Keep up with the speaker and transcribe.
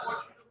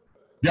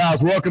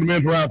Guys, welcome to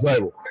Men's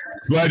Roundtable.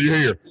 Glad you're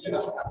here.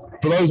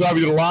 For those of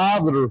you that are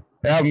live, that are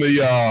out in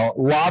the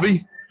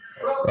lobby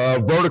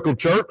of Vertical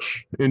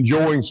Church,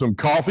 enjoying some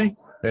coffee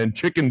and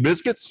chicken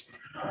biscuits,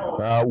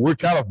 we're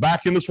kind of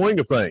back in the swing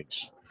of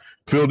things.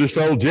 Phil just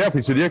told Jeff,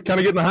 he said, yeah, kind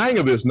of getting the hang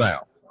of this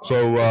now.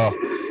 So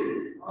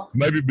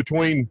maybe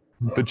between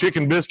the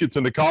chicken biscuits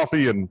and the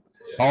coffee and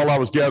all I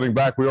was gathering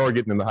back, we are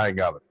getting in the hang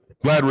of it.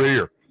 Glad we're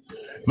here.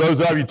 Those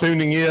of you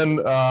tuning in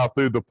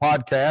through the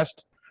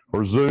podcast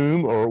or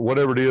Zoom or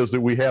whatever it is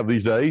that we have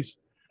these days,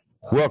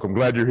 welcome.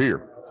 Glad you're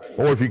here.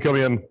 Or if you come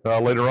in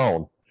later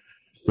on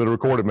to the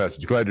recorded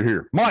message, glad you're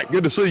here. Mike,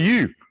 good to see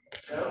you.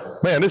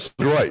 Man, this is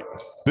great.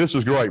 This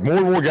is great. More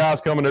and more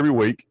guys coming every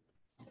week.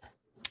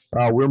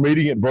 We're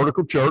meeting at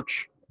Vertical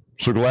Church.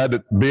 So glad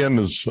that Ben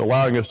is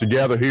allowing us to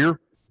gather here.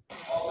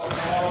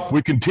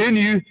 We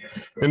continue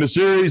in the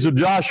series of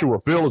Joshua.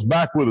 Phil is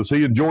back with us.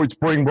 He enjoyed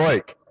spring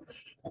break.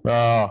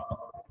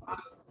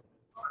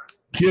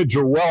 Kids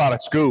are well out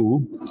of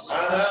school,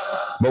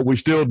 but we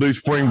still do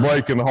spring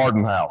break in the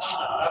Hardin house.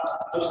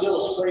 I'm still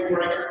a spring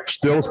breaker.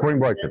 Still a spring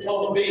breaker. It's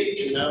on the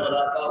beach, but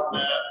I thought,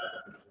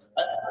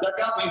 that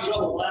got me in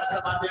trouble. Last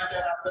time I did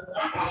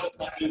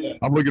that,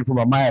 I'm looking for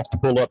my mask to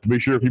pull up to be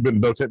sure if you've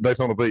been to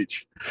Daytona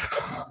Beach.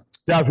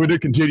 Guys, we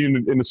did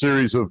continue in the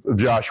series of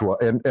Joshua,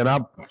 and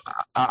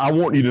I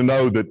want you to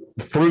know that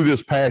through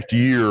this past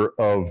year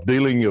of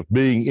being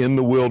in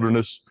the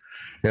wilderness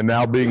and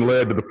now being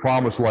led to the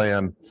promised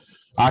land,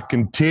 I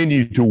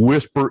continue to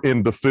whisper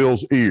into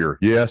Phil's ear.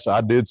 Yes, I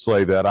did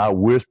say that. I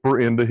whisper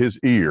into his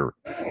ear.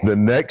 The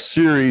next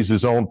series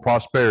is on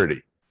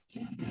prosperity.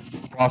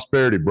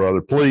 Prosperity,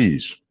 brother.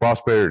 Please,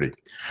 prosperity.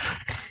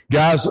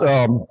 Guys,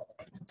 I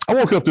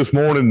woke up this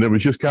morning and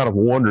was just kind of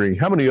wondering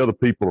how many other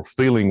people are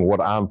feeling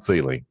what I'm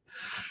feeling.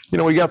 You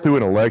know, we got through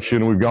an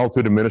election, we've gone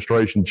through an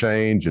administration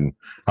change, and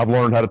I've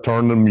learned how to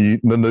turn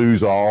the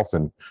news off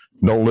and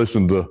don't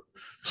listen to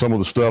some of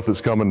the stuff that's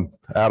coming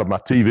out of my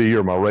TV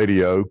or my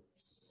radio.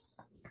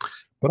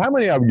 But how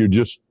many of you are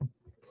just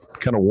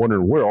kind of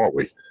wondering, where are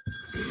we?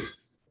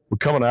 We're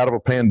coming out of a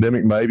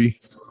pandemic, maybe.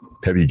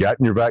 Have you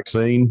gotten your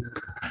vaccine?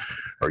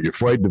 Are you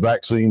afraid the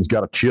vaccine's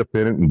got a chip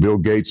in it and Bill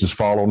Gates is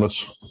following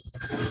us?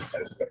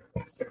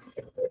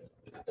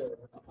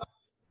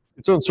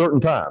 It's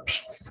uncertain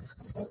times.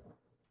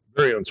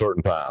 Very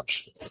uncertain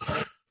times.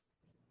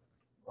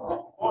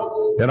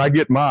 And I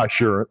get my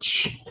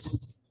assurance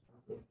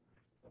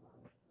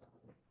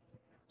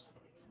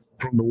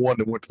from the one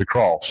that went to the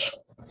cross,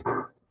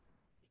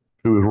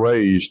 who was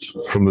raised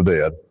from the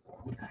dead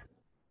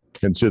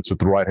and sits at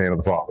the right hand of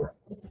the Father.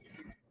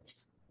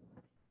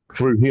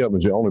 Through him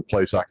is the only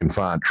place I can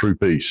find true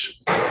peace.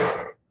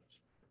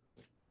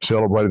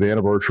 Celebrated the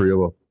anniversary of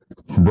a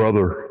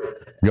brother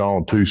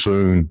gone too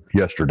soon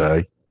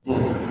yesterday.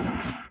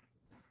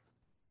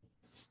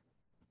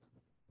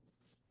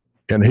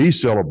 And he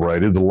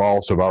celebrated the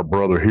loss of our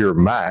brother here,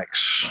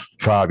 Max,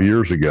 5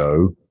 years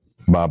ago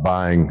by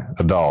buying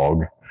a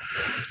dog.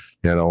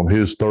 And on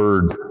his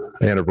third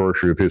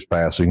anniversary of his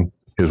passing,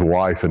 his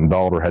wife and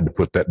daughter had to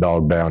put that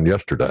dog down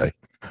yesterday.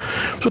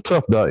 It's a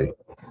tough day.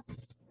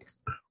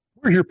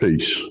 Where's your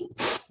peace?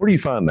 Where do you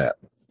find that?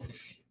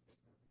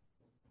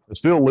 As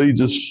Phil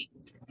leads us,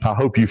 I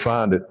hope you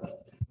find it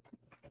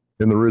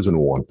in the risen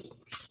one.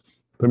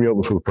 Let me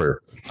open us with a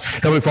prayer.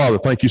 Heavenly Father,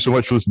 thank you so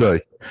much for this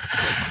day.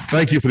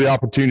 Thank you for the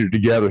opportunity to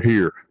gather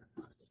here.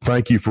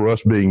 Thank you for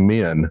us being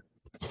men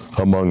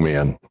among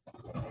men.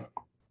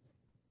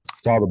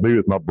 Father, be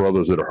with my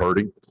brothers that are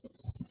hurting.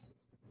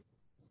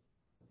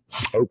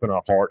 Open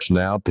our hearts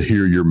now to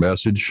hear your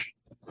message.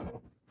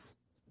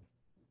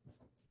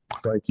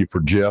 Thank you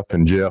for Jeff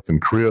and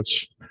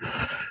Chris,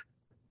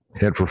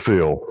 and for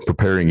Phil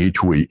preparing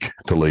each week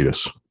to lead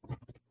us.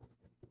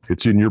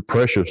 It's in your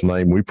precious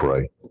name we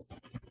pray.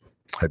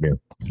 Amen.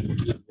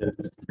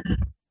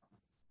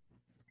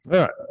 All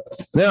right.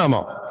 Now I'm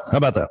on. How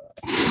about that?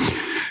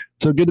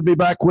 So good to be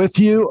back with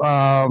you.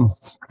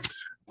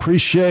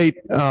 Appreciate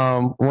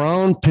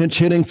Ron pinch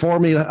hitting for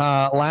me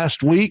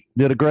last week.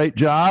 Did a great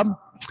job.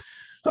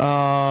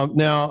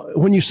 Now,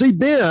 when you see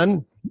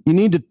Ben, you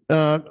need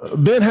to,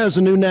 Ben has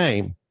a new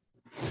name.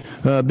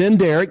 Ben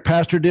Derrick,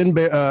 Pastor Den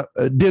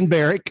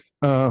Barrick.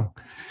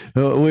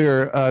 We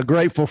are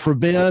grateful for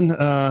Ben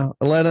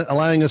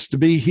allowing us to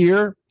be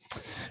here.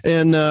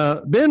 And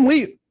Ben,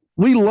 we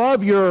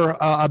love your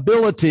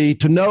ability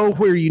to know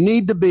where you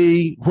need to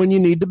be when you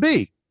need to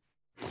be.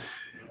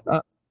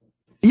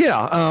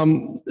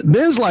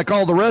 Ben's like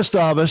all the rest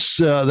of us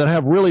that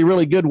have really,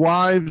 really good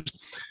wives,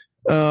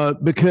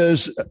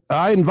 because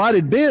I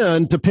invited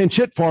Ben to pinch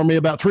hit for me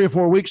about 3 or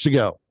 4 weeks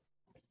ago.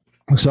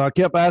 So I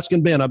kept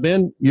asking Ben,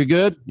 Ben, you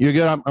good? You're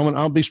good.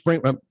 I'll be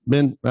spring.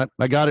 Ben,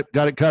 I got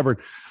it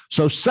covered.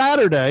 So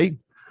Saturday,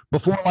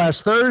 before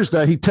last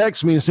Thursday, he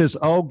texts me and says,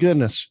 oh,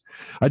 goodness,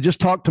 I just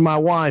talked to my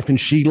wife and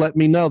she let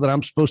me know that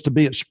I'm supposed to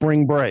be at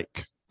spring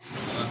break.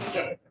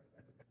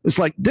 It's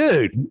like,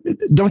 dude,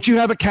 don't you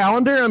have a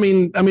calendar? I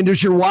mean,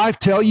 does your wife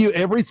tell you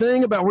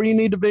everything about where you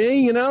need to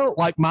be,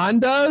 like mine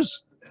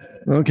does?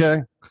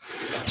 Okay.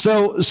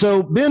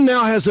 So Ben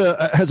now has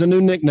a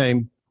new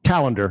nickname,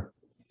 Calendar.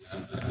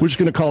 We're just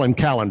going to call him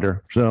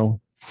Calendar. So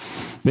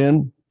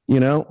Ben,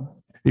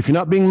 if you're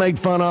not being made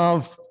fun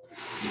of,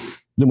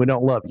 then we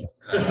don't love you.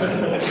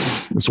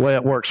 That's the way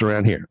it works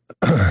around here.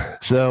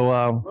 So,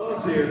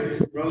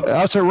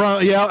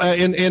 Ron, yeah,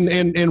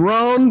 and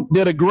Ron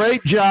did a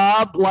great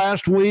job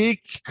last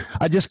week.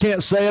 I just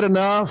can't say it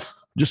enough.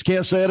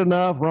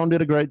 Ron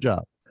did a great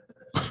job.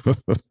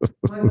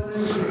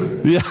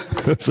 Yeah,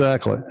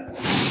 exactly.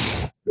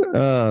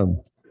 I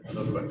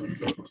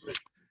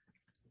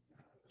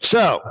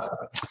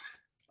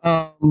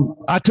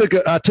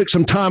took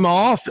some time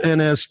off,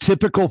 and as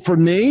typical for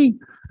me,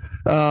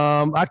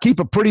 I keep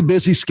a pretty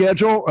busy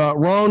schedule.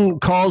 Ron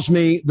calls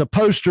me the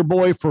poster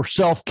boy for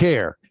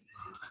self-care.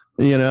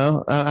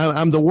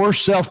 I'm the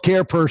worst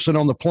self-care person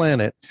on the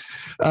planet.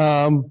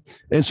 And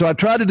so I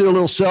tried to do a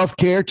little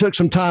self-care, took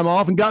some time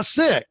off, and got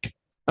sick.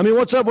 I mean,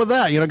 what's up with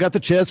that? Got the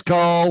chest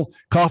cold,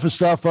 coughing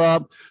stuff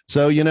up.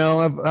 So,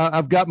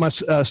 I've got my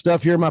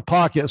stuff here in my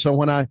pocket. So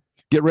when I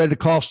get ready to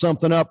cough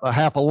something up, a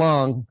half a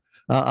lung,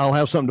 I'll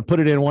have something to put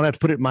it in. I won't have to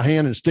put it in my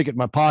hand and stick it in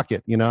my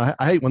pocket. I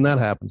hate when that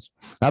happens.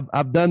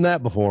 I've done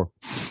that before.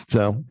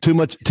 So too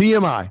much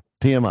TMI.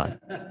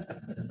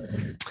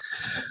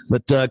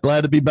 But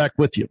glad to be back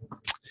with you.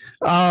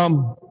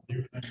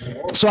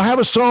 So I have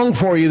a song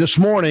for you this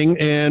morning,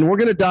 and we're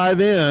going to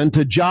dive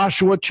into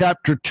Joshua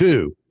chapter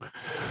 2.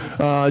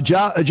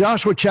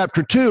 Joshua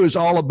chapter 2 is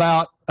all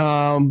about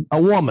a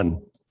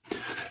woman.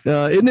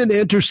 Isn't it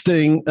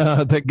interesting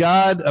that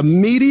God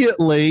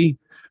immediately,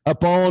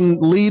 upon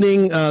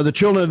leading the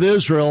children of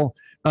Israel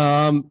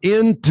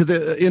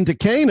into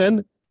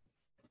Canaan,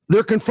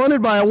 they're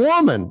confronted by a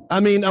woman. I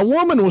mean, a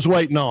woman was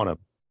waiting on them.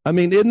 I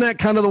mean, isn't that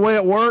kind of the way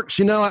it works?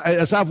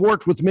 As I've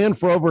worked with men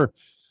for over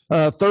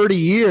 30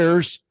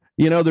 years,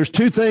 there's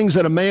two things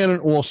that a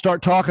man will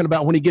start talking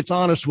about when he gets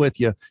honest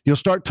with you. He'll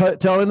start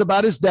telling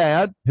about his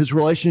dad, his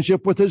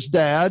relationship with his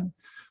dad,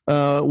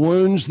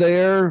 wounds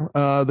there,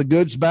 the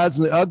goods, bads,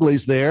 and the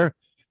uglies there.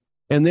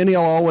 And then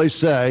he'll always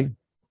say,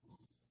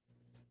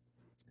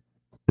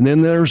 and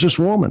then there's this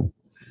woman.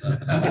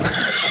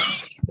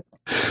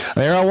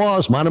 There I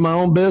was, minding my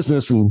own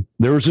business, and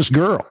there was this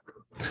girl.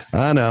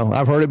 I know.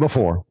 I've heard it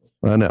before.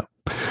 I know.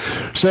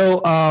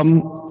 So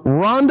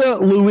Rhonda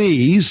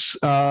Louise,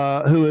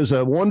 who is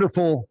a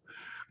wonderful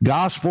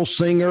gospel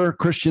singer,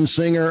 Christian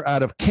singer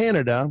out of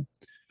Canada,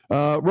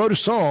 wrote a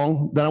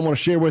song that I want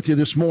to share with you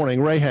this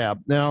morning,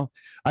 Rahab. Now,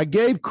 I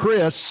gave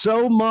Chris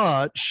so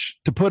much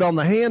to put on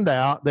the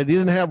handout that he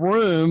didn't have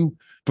room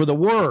for the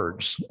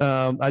words.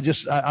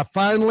 I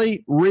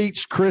finally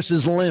reached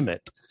Chris's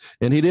limit,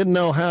 and he didn't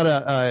know how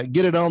to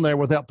get it on there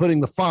without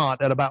putting the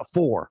font at about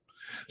 4.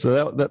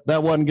 So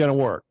that wasn't going to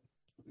work.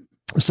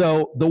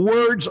 So the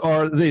words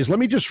are these. Let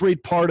me just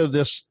read part of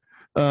this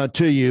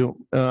to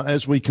you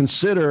as we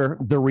consider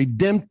the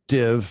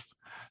redemptive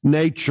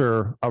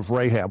nature of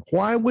Rahab.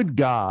 Why would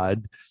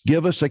God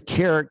give us a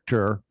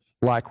character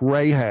like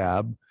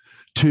Rahab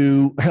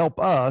to help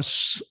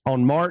us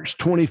on March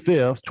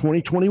 25th,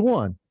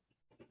 2021?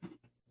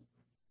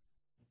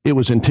 It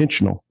was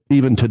intentional,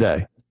 even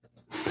today.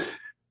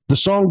 The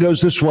song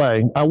goes this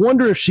way. I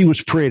wonder if she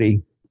was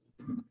pretty.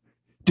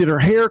 Did her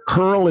hair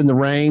curl in the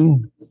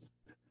rain?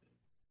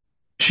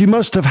 She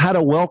must have had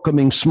a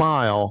welcoming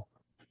smile,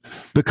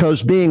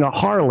 because being a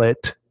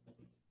harlot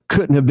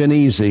couldn't have been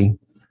easy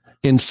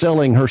in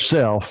selling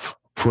herself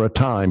for a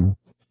time.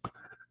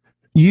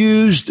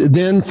 Used,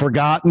 then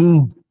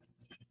forgotten,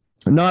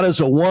 not as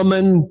a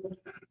woman,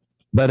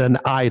 but an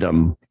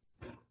item.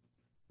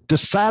 To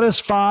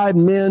satisfy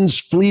men's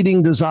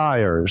fleeting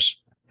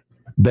desires,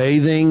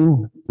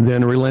 bathing,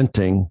 then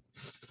relenting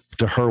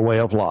to her way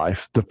of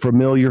life. The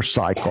familiar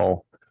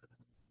cycle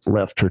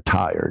left her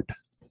tired.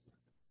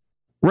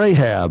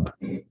 Rahab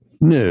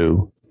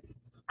knew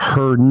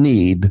her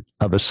need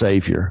of a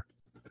savior.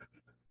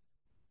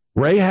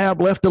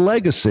 Rahab left a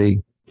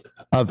legacy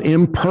of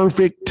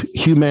imperfect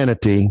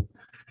humanity,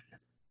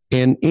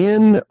 and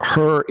in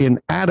her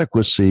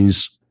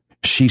inadequacies,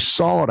 she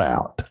sought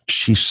out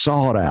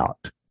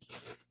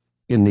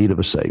in need of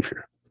a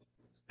savior.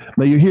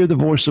 May you hear the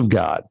voice of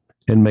God,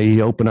 and may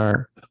he open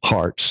our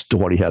hearts to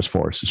what he has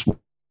for us this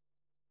morning.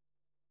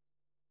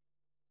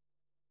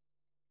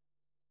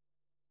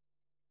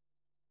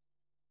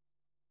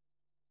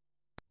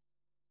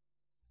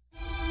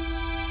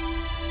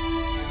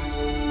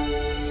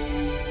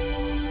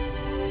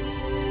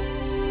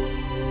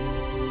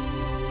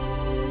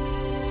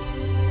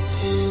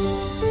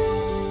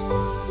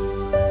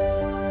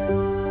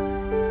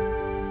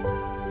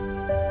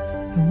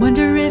 I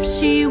wonder if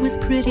she was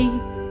pretty.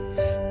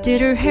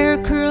 Did her hair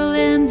curl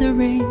in the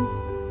rain?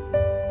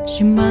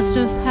 She must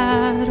have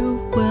had a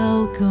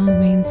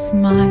welcoming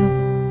smile.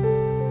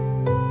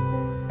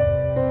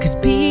 'Cause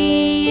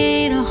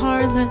being a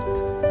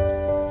harlot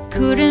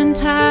couldn't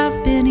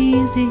have been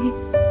easy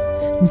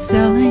in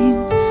selling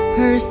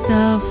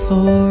herself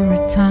for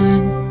a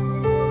time.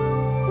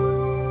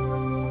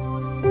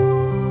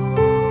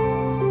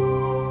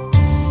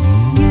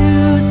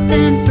 Used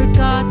then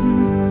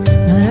forgotten,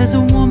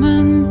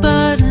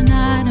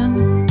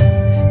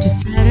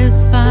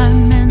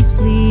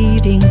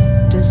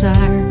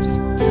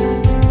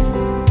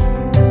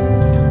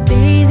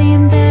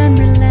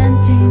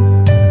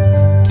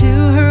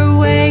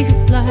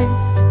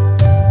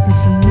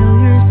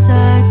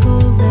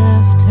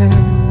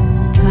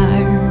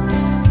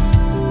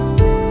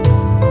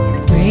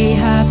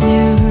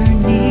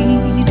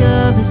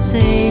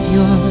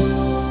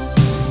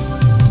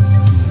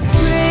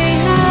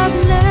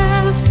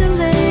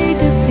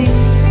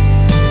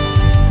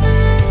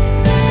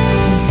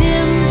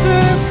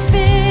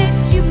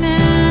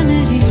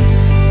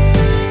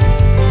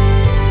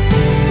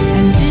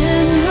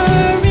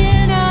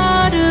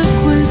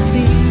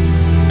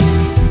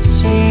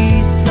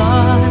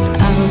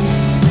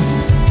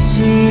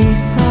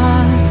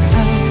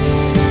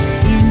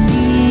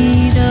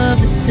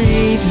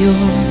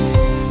 Savior.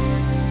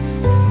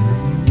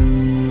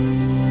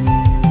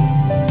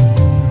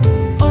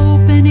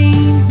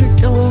 Opening her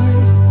door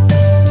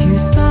to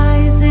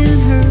spies in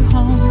her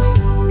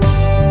home,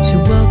 she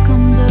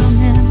welcomed them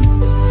in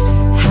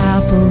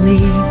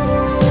happily.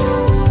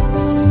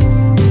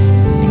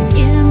 And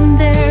in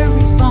their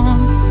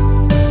response,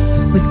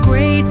 with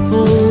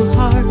grateful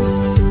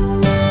hearts,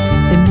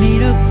 they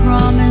made a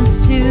promise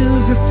to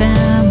her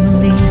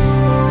family.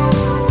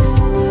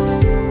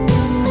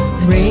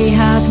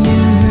 Rahab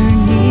knew her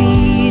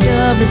need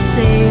of a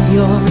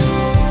Savior.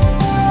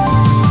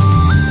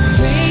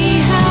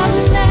 Rahab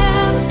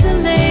left a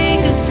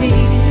legacy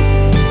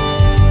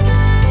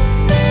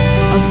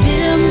of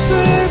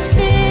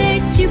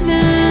imperfect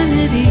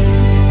humanity,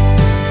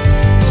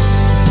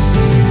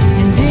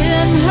 and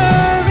in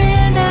her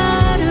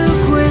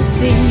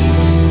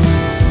inadequacies,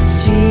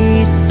 she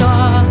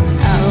sought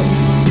out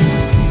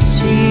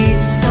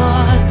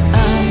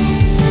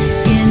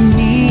in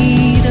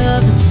need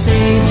of a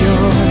Savior.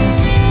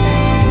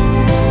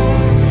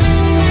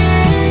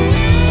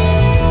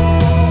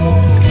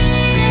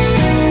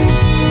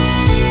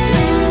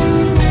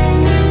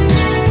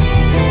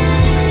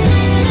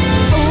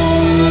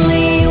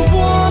 Only a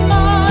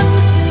woman,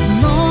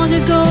 long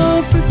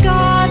ago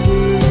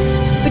forgotten,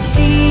 but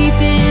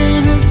deep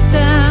in her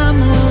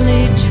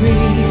family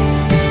tree.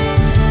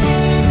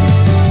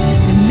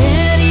 And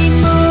many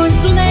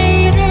moons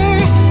later,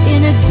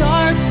 in a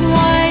dark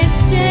white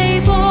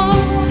stable,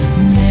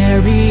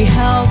 Mary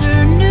held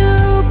her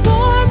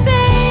newborn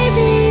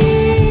baby.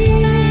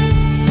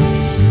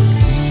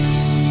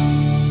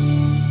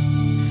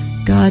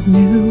 God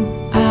knew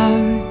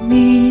our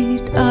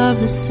need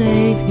of a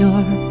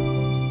Savior.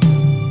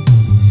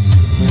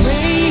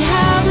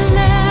 Rahab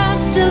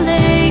left a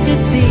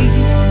legacy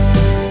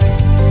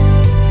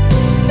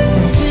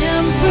of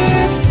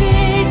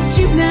imperfect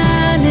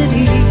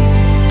humanity,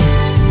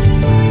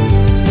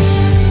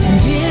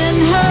 and in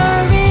her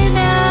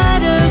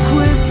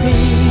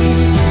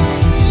inadequacies,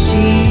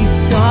 she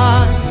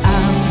sought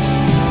out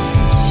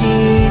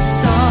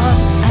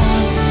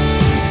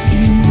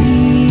in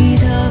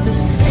need of a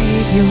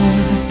Savior.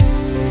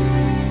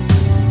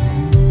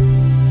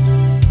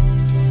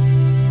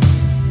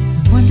 I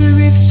wonder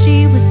if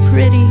she was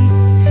pretty.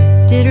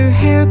 Did her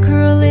hair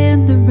curl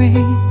in the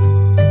rain?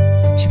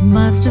 She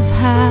must have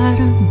had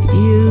a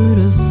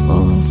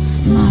beautiful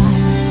smile.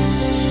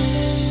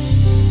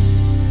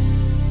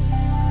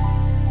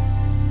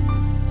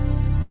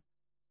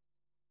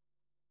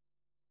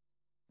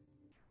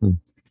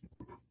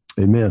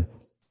 Amen.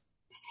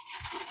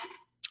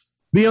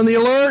 Be on the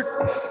alert.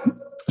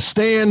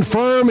 Stand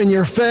firm in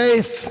your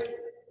faith.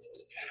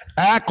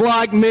 Act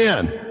like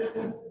men.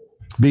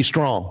 Be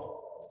strong.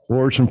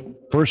 Words from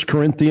 1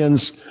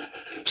 Corinthians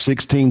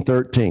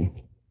 16:13.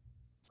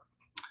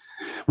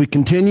 We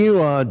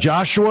continue.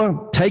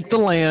 Joshua, take the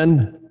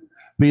land,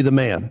 be the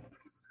man.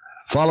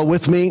 Follow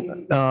with me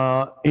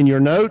in your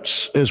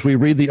notes as we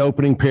read the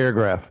opening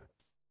paragraph.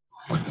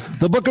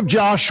 The book of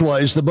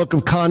Joshua is the book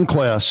of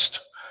conquest.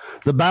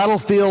 The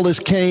battlefield is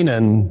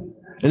Canaan,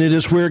 and it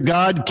is where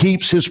God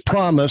keeps his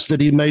promise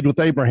that he made with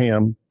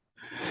Abraham.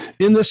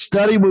 In this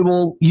study, we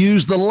will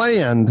use the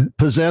land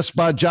possessed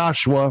by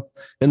Joshua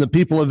and the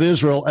people of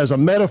Israel as a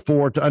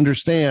metaphor to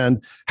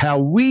understand how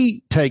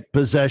we take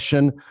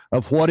possession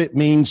of what it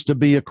means to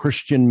be a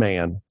Christian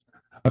man.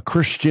 A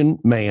Christian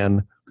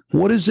man.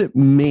 What does it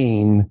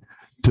mean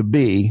to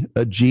be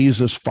a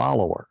Jesus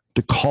follower,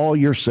 to call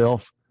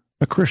yourself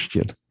a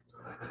Christian?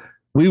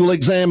 We will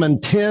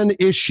examine 10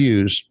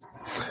 issues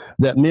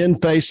that men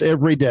face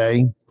every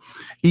day.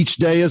 Each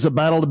day is a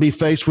battle to be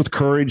faced with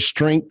courage,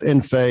 strength,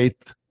 and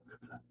faith.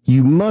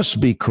 You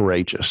must be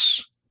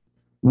courageous.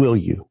 Will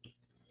you?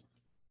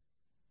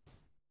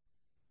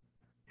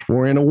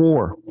 We're in a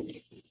war.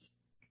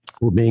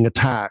 We're being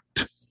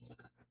attacked.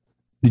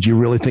 Did you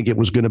really think it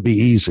was going to be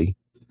easy?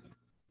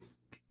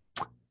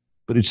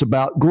 But it's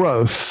about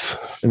growth,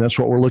 and that's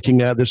what we're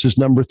looking at. This is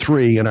number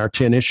 3 in our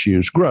 10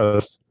 issues,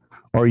 growth.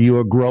 Are you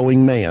a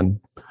growing man?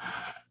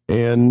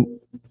 And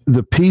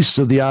the piece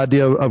of the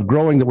idea of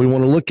growing that we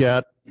want to look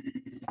at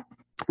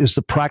is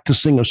the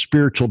practicing of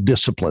spiritual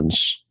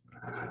disciplines.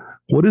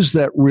 What does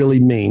that really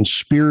mean?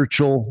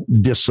 Spiritual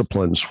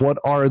disciplines. What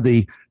are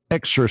the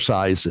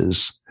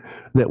exercises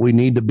that we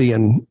need to be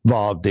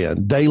involved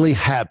in? Daily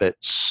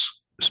habits,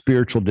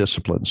 spiritual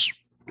disciplines.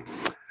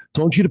 So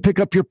I want you to pick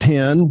up your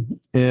pen,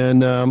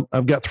 and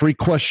I've got 3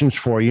 questions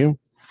for you.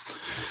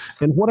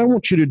 And what I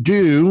want you to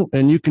do,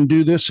 and you can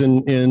do this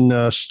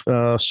in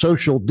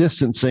social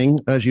distancing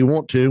as you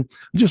want to,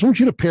 I just want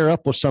you to pair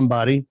up with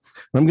somebody.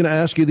 I'm going to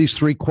ask you these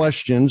 3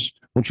 questions.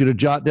 I want you to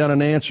jot down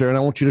an answer, and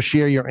I want you to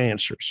share your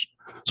answers.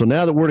 So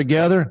now that we're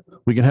together,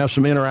 we can have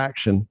some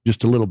interaction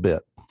just a little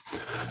bit.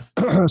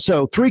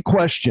 So 3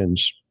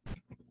 questions.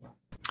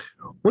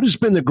 What has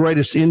been the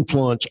greatest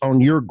influence on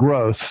your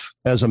growth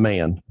as a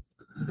man?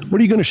 What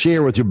are you going to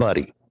share with your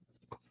buddy?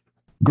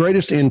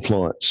 Greatest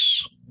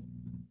influence.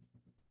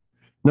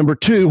 Number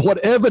 2, what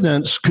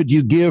evidence could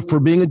you give for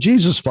being a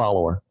Jesus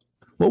follower?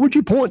 What would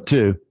you point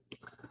to?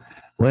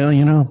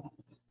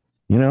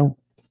 well,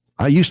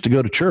 I used to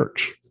go to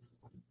church.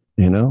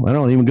 I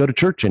don't even go to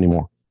church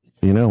anymore.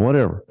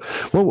 Whatever.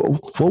 Well,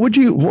 what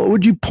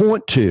would you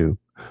point to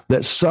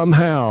that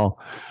somehow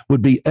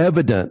would be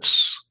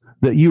evidence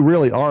that you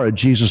really are a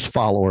Jesus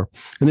follower?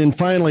 And then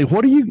finally,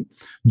 what are you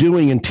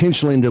doing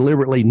intentionally and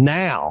deliberately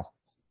now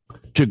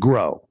to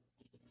grow?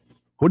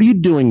 What are you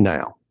doing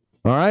now?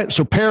 All right.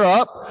 So pair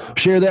up,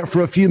 share that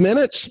for a few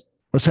minutes.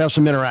 Let's have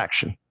some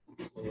interaction.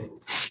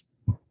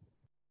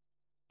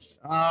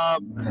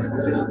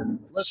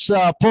 Let's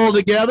pull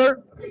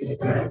together.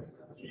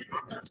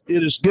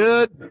 It is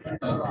good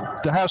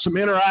to have some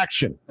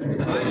interaction.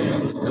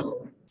 I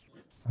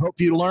hope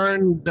you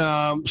learned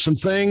some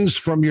things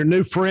from your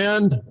new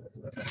friend.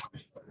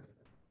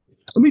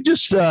 Let me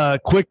just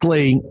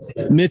quickly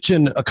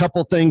mention a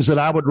couple things that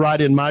I would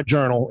write in my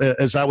journal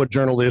as I would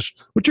journal this.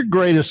 What's your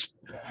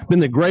been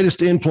the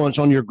greatest influence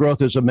on your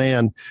growth as a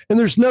man? And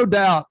there's no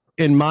doubt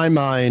in my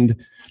mind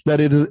that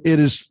it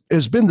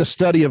has been the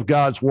study of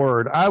God's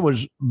word. I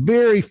was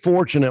very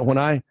fortunate when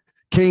I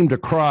came to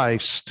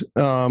Christ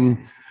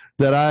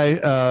that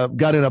I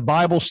got in a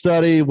Bible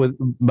study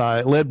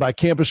led by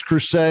Campus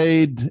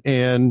Crusade.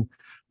 And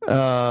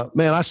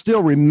man, I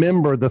still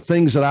remember the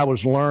things that I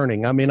was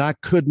learning. I mean, I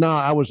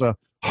was a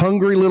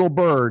hungry little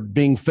bird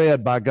being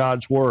fed by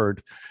God's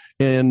word.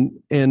 And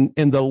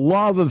the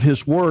love of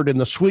his word and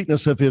the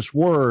sweetness of his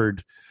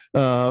word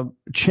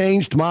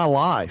changed my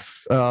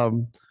life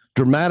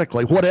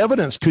dramatically. What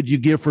evidence could you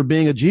give for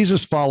being a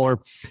Jesus follower?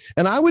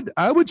 And I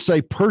would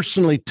say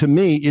personally, to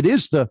me, it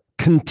is the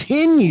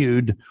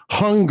continued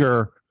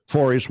hunger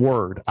for his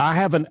word. I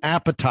have an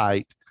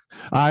appetite.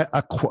 I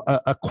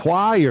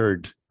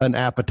acquired an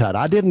appetite.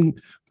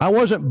 I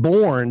wasn't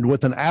born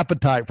with an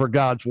appetite for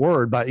God's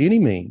word by any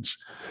means,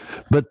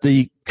 but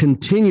the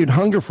continued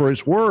hunger for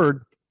his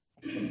word,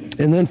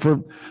 and then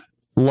for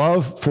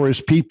love for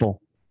his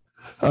people.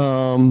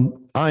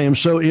 I am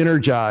so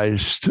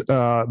energized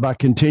by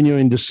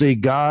continuing to see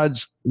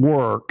God's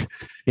work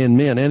in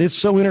men. And it's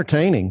so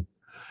entertaining.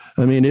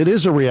 I mean, it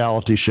is a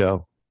reality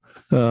show.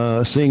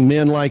 Seeing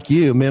men like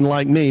you, men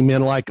like me,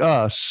 men like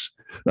us.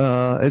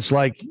 It's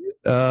like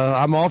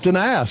I'm often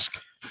asked,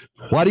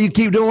 why do you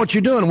keep doing what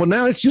you're doing? Well,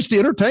 now it's just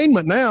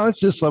entertainment now. It's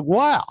just like,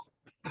 wow.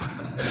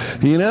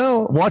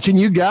 Watching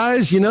you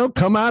guys,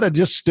 come out of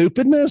just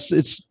stupidness.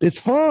 It's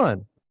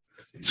fun.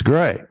 It's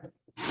great.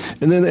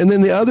 And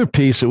then the other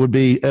piece that would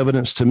be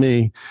evidence to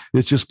me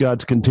is just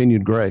God's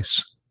continued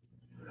grace.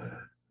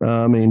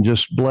 I mean,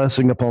 just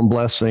blessing upon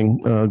blessing,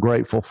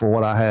 grateful for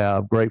what I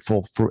have,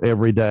 grateful for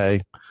every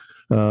day,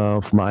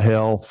 for my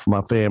health, for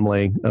my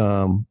family,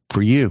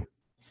 for you,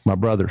 my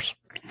brothers.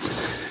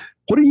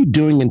 What are you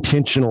doing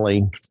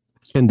intentionally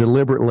and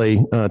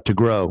deliberately to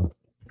grow?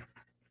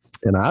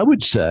 And I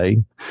would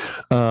say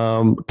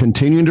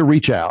continuing to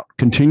reach out,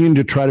 continuing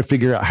to try to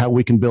figure out how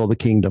we can build the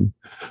kingdom.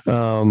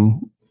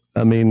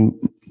 I mean,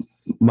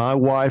 my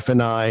wife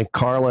and I,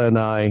 Carla and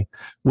I,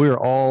 we're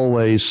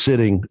always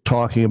sitting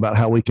talking about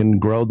how we can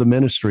grow the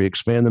ministry,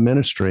 expand the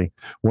ministry.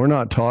 We're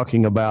not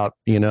talking about,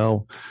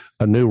 a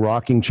new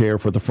rocking chair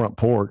for the front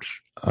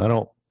porch. I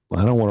don't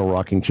want a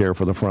rocking chair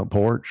for the front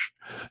porch.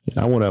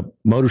 I want a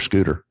motor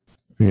scooter,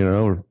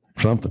 or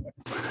something.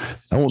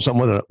 I want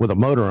something with a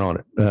motor on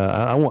it.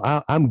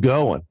 I'm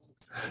going,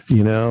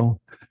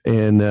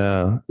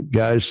 And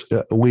guys,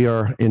 we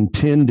are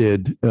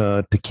intended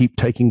to keep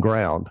taking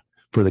ground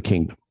for the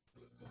kingdom.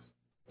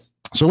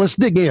 So let's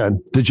dig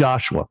in to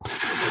Joshua.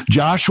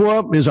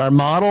 Joshua is our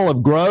model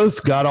of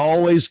growth. God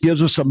always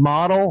gives us a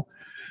model.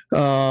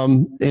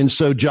 And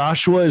so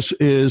Joshua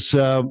is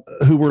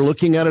who we're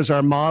looking at as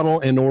our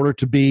model in order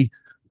to be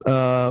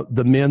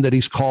the men that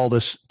he's called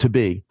us to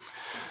be.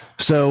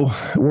 So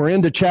we're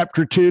into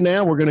chapter 2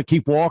 now. We're going to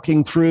keep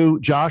walking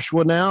through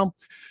Joshua now.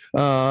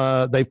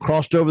 They've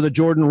crossed over the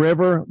Jordan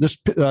River.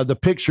 The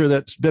picture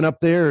that's been up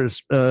there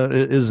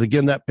is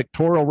again that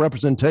pictorial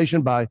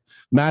representation by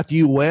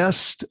Matthew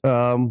West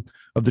of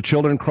the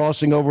children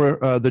crossing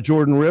over the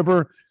Jordan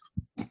River.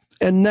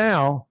 And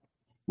now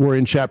we're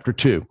in chapter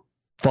 2.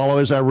 Follow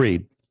as I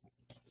read.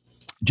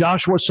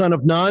 Joshua, son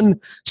of Nun,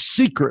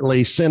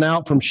 secretly sent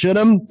out from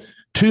Shittim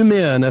 2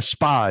 men as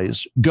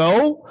spies.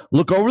 Go,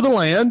 look over the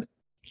land,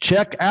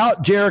 check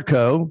out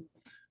Jericho.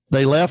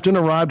 They left and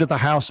arrived at the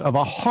house of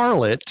a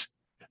harlot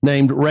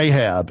named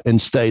Rahab and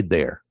stayed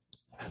there.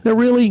 Now,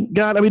 really,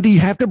 God, do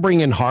you have to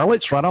bring in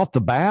harlots right off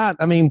the bat?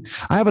 I mean,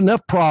 I have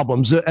enough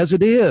problems as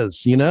it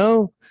is,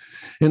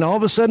 And all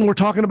of a sudden, we're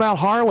talking about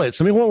harlots.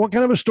 I mean, what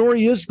kind of a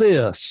story is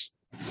this?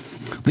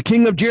 The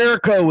king of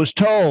Jericho was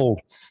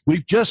told,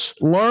 we've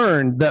just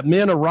learned that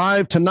men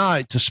arrived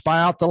tonight to spy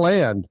out the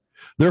land.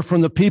 They're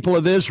from the people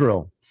of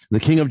Israel. The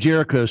king of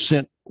Jericho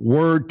sent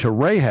word to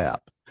Rahab.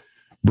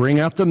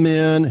 Bring out the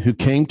men who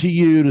came to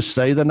you to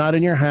stay the night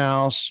in your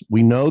house.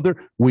 We know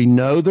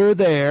they're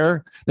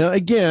there. Now,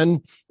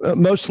 again,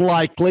 most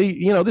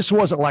likely, this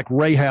wasn't like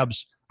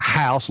Rahab's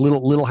house,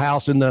 little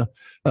house in the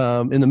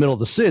middle of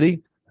the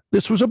city.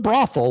 This was a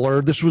brothel,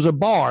 or this was a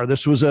bar.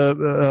 This was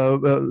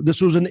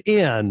an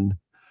inn.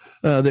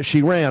 that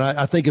she ran.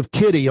 I think of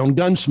Kitty on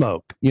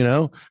Gunsmoke. You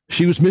know,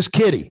 she was Miss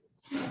Kitty.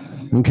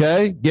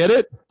 Okay, get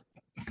it?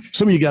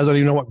 Some of you guys don't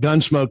even know what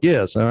Gunsmoke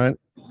is. All right,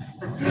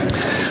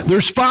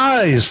 they're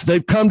spies.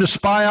 They've come to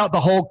spy out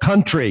the whole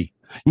country.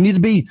 You need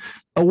to be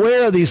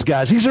aware of these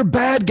guys. These are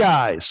bad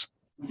guys.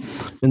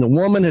 And the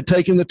woman had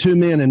taken the two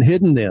men and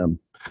hidden them.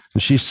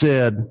 And she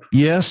said,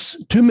 yes,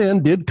 two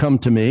men did come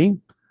to me,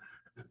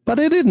 but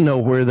I didn't know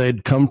where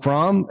they'd come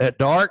from. At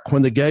dark,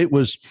 when the gate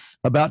was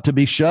about to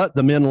be shut,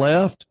 the men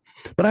left,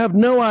 but I have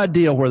no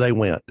idea where they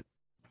went.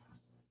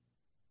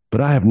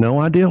 But I have no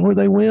idea where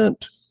they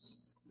went.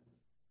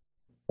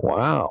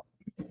 Wow.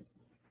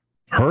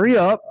 Hurry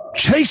up,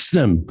 chase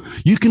them.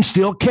 You can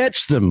still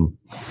catch them.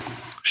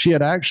 She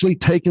had actually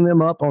taken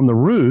them up on the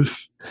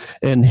roof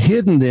and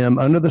hidden them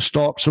under the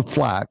stalks of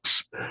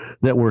flax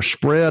that were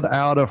spread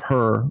out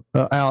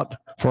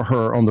for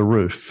her on the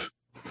roof.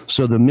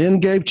 So the men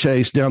gave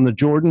chase down the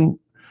Jordan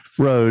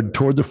road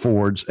toward the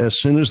fords. As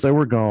soon as they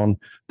were gone,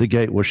 the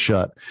gate was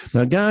shut.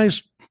 Now,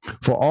 guys,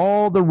 for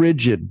all the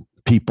rigid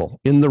people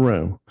in the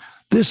room,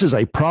 this is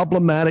a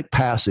problematic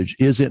passage,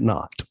 is it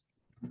not?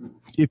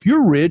 If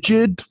you're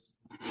rigid,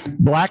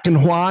 black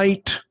and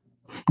white,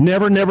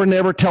 never, never,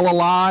 never tell a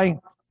lie,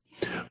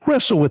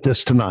 wrestle with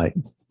this tonight.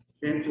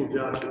 Cancel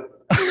Joshua.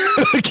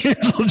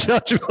 Cancel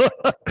Joshua.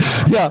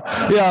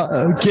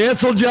 Yeah.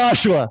 Cancel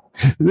Joshua.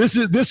 This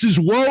is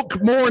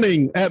woke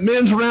morning at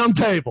Men's Round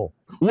Table.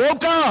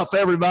 Woke up,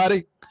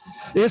 everybody.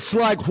 It's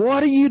like, what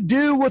do you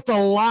do with a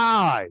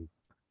lie?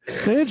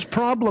 It's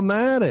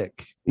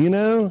problematic. You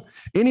know,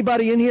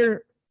 anybody in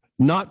here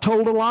not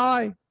told a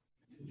lie?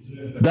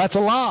 That's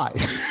a lie.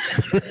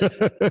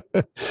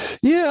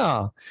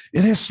 Yeah.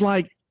 And it's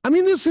like,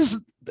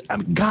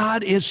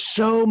 God is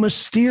so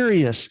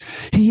mysterious.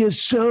 He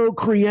is so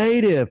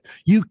creative.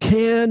 You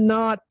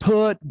cannot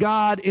put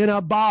God in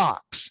a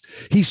box.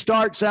 He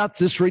starts out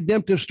this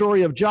redemptive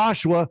story of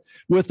Joshua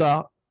with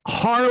a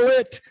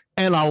harlot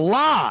and a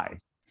lie.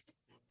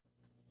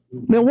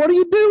 Now, what do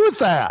you do with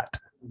that?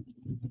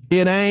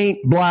 It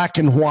ain't black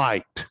and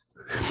white.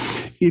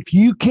 If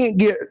you can't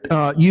get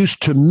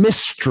used to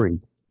mystery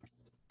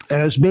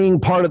as being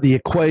part of the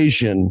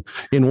equation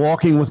in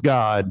walking with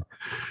God,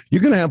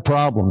 you're going to have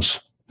problems.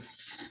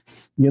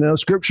 You know,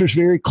 scripture's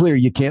very clear.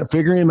 You can't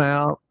figure him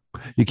out.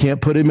 You can't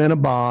put him in a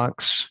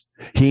box.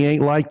 He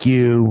ain't like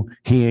you.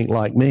 He ain't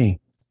like me.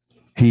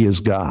 He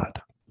is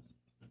God.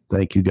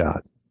 Thank you,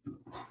 God.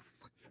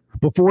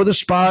 Before the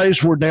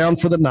spies were down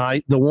for the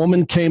night, the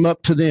woman came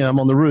up to them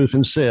on the roof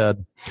and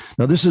said,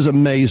 now this is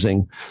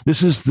amazing.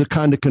 This is the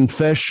kind of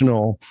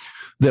confessional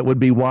that would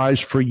be wise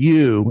for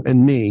you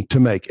and me to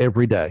make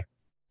every day.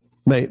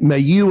 May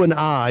you and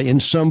I, in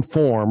some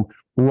form,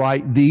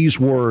 write these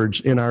words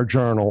in our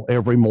journal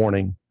every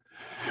morning.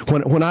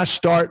 When I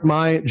start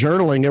my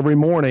journaling every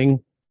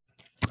morning,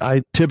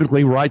 I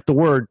typically write the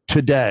word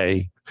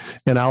today,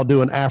 and I'll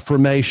do an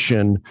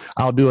affirmation.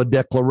 I'll do a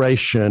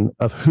declaration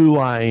of who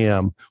I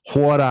am,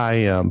 what I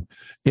am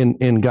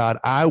in God.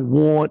 I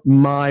want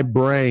my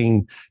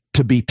brain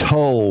to be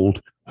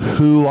told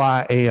who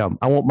I am.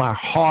 I want my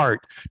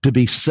heart to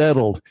be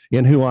settled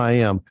in who I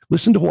am.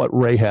 Listen to what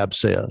Rahab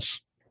says.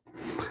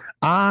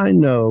 I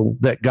know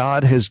that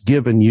God has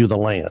given you the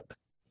land.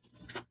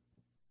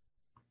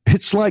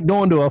 It's like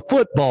going to a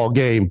football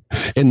game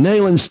in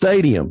Neyland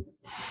Stadium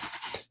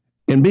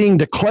and being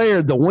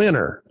declared the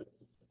winner.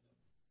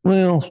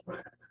 Well,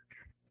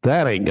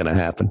 that ain't going to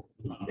happen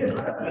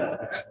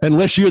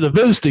unless you're the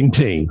visiting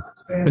team.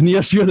 And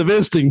yes, you're the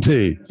visiting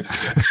team.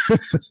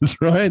 That's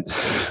right.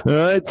 All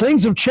right.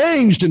 Things have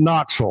changed in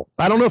Knoxville.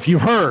 I don't know if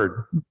you've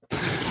heard.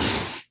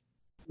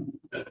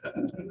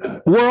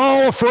 We're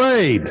all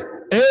afraid.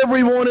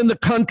 Everyone in the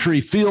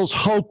country feels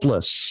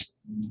hopeless.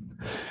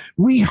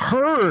 We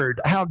heard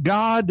how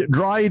God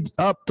dried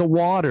up the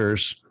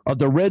waters of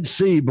the Red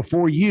Sea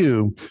before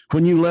you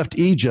when you left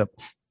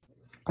Egypt,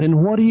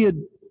 and what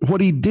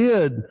he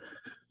did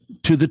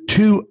to the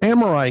two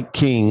Amorite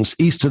kings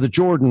east of the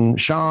Jordan,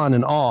 Sihon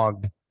and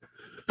Og,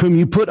 whom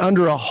you put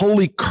under a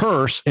holy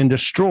curse and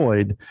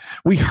destroyed.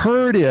 We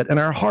heard it and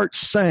our hearts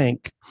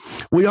sank.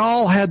 We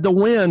all had the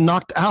wind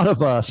knocked out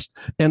of us,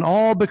 and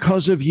all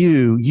because of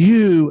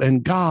you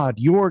and God,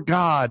 your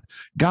God,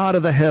 God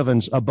of the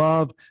heavens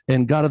above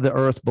and God of the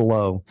earth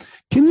below.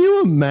 Can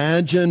you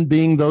imagine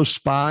being those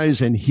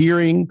spies and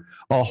hearing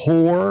a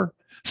whore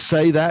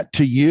say that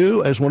to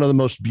you as one of the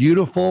most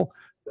beautiful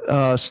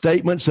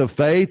statements of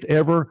faith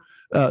ever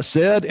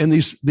said? And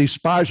these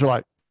spies are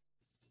like,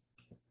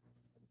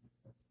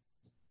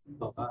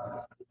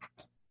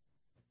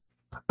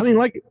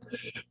 like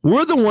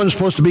we're the ones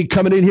supposed to be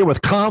coming in here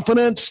with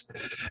confidence.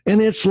 And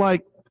it's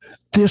like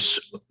this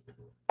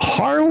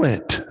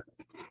harlot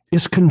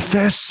is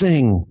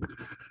confessing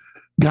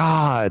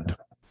God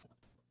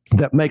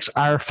that makes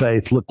our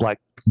faith look like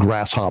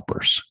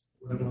grasshoppers.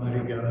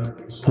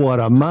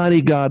 What a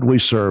mighty God we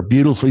serve.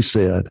 Beautifully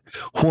said.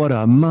 What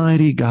a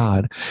mighty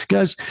God.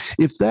 Guys,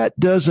 if that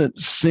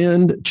doesn't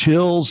send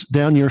chills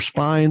down your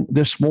spine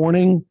this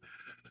morning,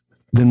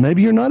 then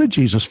maybe you're not a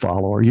Jesus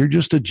follower. You're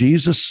just a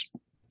Jesus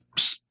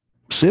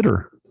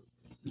sitter.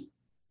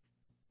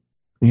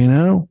 You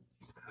know?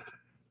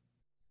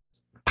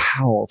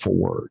 Powerful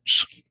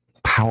words.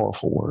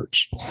 Powerful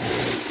words.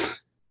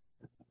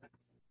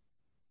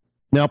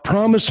 Now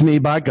promise me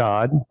by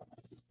God,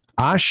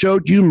 I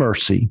showed you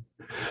mercy.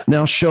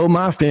 Now show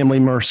my family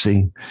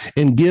mercy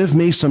and give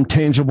me some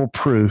tangible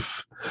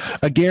proof,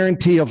 a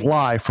guarantee of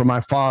life for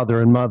my father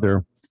and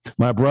mother,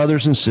 my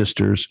brothers and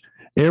sisters,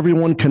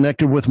 everyone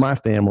connected with my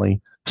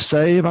family.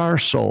 Save our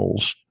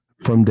souls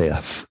from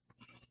death.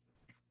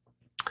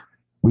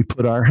 We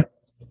put our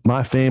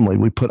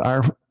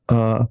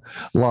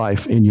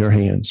life in your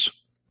hands.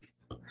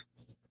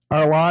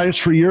 Our lives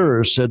for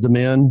yours, said the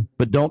men,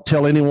 but don't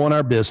tell anyone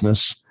our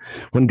business.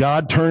 When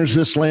God turns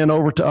this land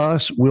over to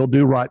us, we'll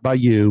do right by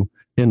you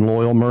in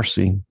loyal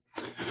mercy.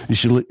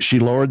 She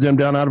lowered them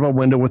down out of a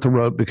window with a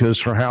rope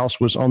because her house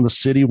was on the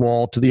city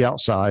wall to the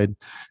outside.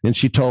 And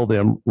she told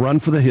them, run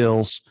for the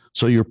hills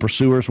so your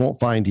pursuers won't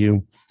find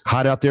you.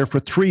 Hide out there for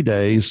 3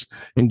 days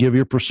and give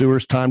your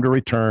pursuers time to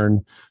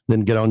return,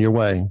 then get on your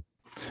way.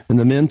 And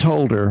the men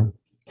told her,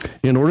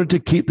 in order to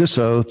keep this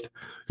oath,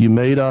 you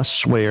made us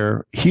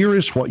swear, here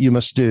is what you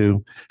must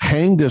do.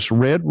 Hang this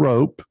red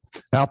rope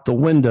out the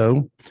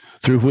window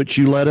through which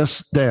you let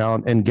us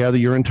down and gather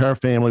your entire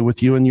family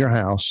with you in your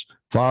house,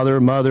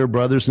 father, mother,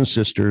 brothers, and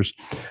sisters.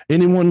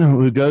 Anyone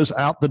who goes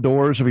out the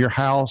doors of your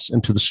house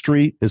into the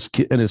street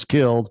and is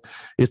killed,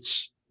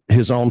 it's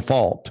his own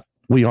fault.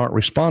 We aren't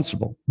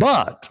responsible.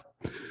 But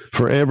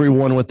for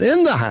everyone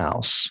within the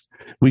house,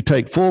 we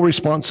take full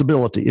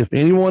responsibility. If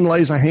anyone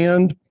lays a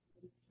hand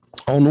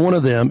on one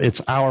of them,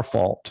 it's our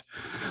fault.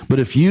 But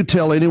if you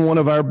tell anyone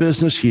of our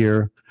business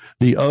here,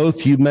 the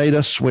oath you made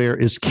us swear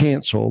is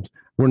canceled.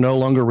 We're no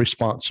longer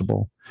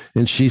responsible.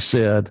 And she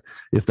said,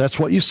 if that's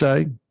what you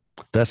say,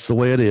 that's the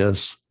way it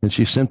is. And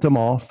she sent them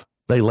off.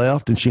 They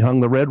left, and she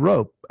hung the red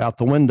rope out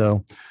the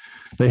window.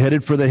 They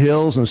headed for the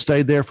hills and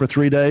stayed there for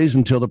 3 days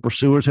until the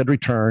pursuers had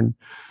returned.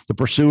 The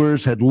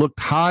pursuers had looked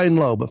high and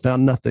low, but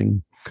found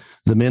nothing.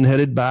 The men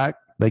headed back.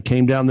 They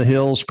came down the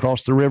hills,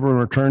 crossed the river, and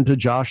returned to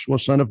Joshua,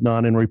 son of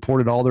Nun, and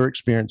reported all their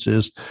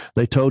experiences.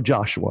 They told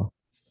Joshua,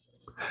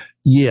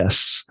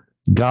 yes,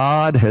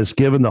 God has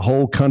given the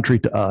whole country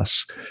to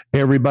us.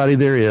 Everybody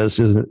there is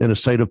in a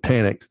state of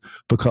panic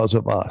because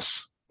of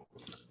us.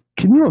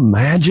 Can you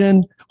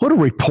imagine? What a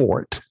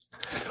report.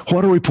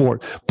 What a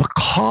report.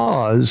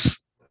 Because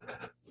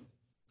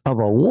of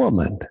a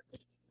woman,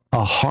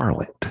 a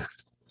harlot.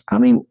 I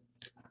mean,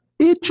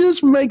 it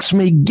just makes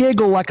me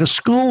giggle like a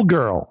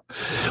schoolgirl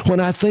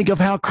when I think of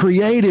how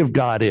creative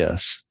God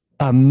is.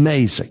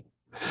 Amazing.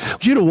 I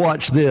want you to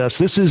watch this.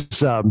 This is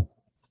the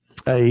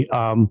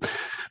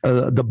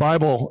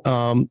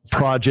Bible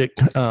Project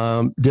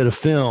did a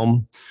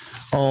film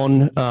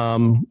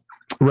on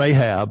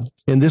Rahab,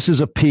 and this is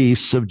a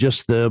piece of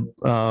just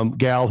the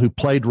gal who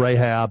played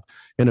Rahab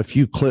and a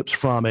few clips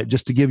from it,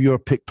 just to give you a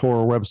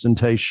pictorial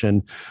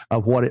representation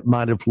of what it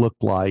might have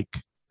looked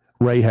like,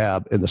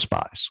 Rahab and the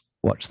spies.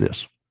 Watch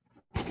this.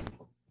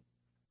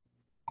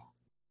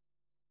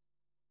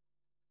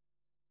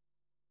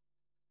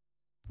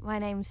 My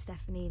name's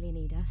Stephanie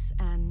Leonidas,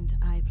 and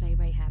I play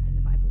Rahab in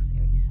the Bible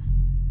series.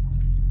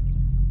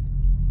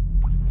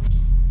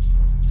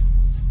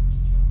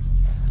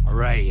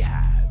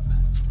 Rahab,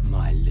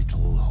 my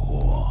little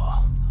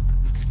whore.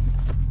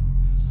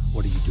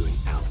 What are you doing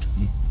out?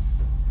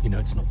 You know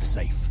it's not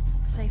safe.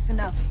 Safe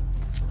enough.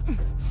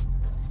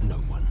 No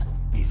one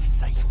is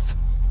safe.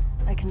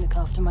 I can look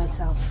after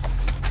myself.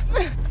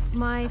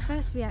 My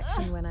first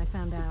reaction when I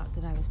found out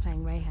that I was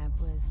playing Rahab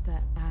was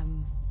that,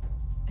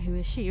 who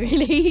is she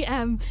really?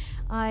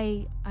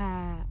 I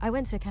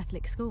went to a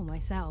Catholic school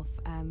myself,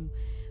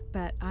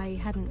 but I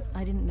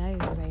didn't know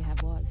who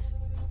Rahab was.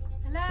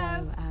 Hello?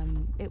 So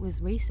it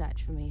was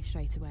research for me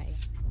straight away.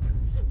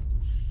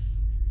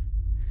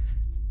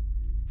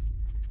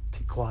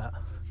 Keep quiet,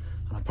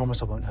 and I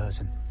promise I won't hurt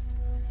him.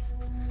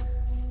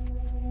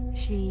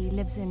 She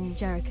lives in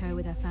Jericho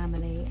with her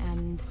family,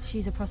 and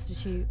she's a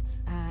prostitute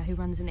who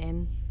runs an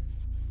inn.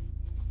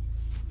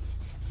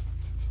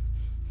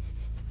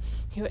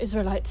 You're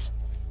Israelites.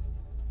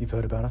 You've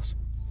heard about us?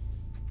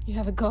 You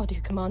have a God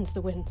who commands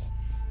the winds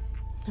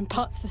and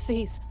parts the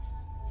seas.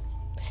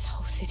 This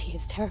whole city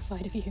is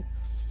terrified of you.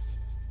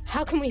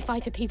 How can we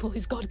fight a people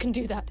whose God can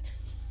do that?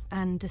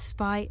 And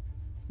despite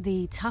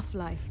the tough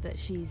life that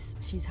she's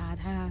had,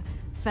 her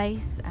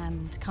faith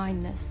and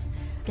kindness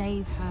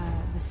gave her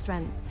the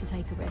strength to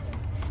take a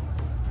risk.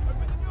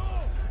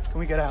 Can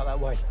we get out that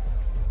way?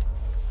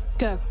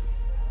 Go.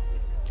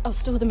 I'll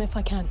store them if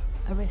I can.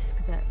 A risk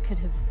that could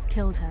have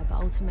killed her, but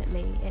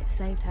ultimately it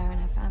saved her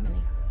and her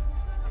family.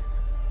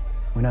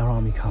 When our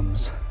army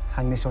comes,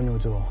 hang this on your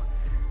door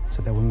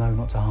so they will know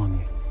not to harm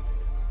you.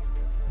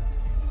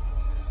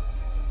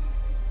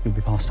 You'll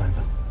be passed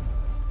over.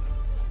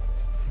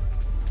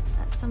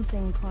 That's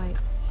something quite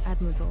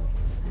admirable,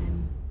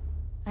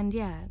 and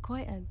yeah,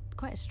 quite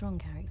a strong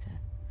character.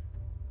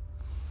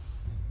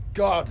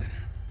 God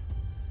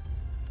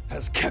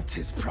has kept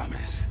his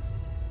promise.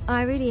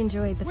 I really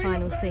enjoyed the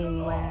final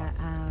scene where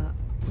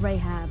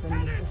Rahab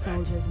and the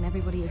soldiers and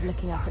everybody is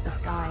looking up at the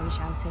sky and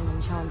shouting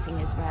and chanting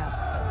Israel.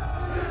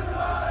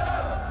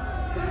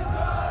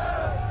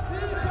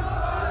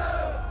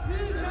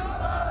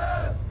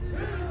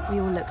 We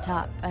all looked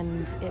up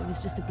and it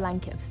was just a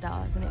blanket of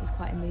stars, and it was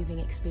quite a moving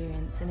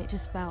experience, and it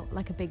just felt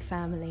like a big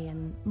family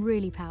and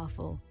really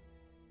powerful.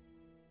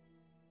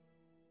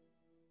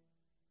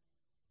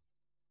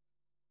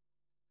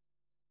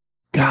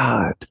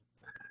 God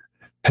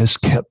has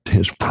kept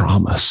his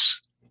promise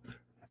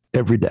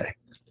every day.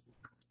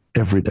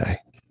 Every day.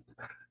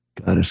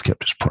 God has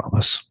kept his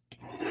promise.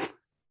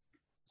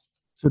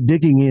 So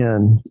digging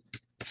in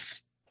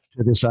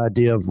to this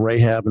idea of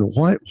Rahab, and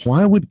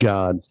why would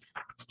God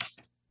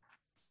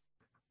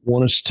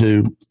want us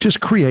to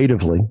just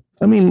creatively?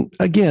 I mean,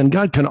 again,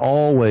 God can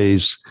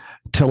always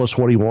tell us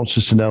what he wants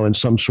us to know in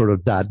some sort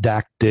of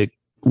didactic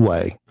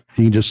way.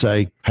 He can just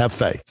say, have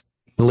faith,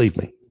 believe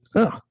me.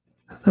 Oh,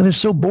 that is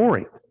so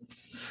boring.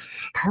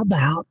 How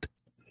about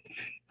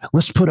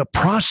let's put a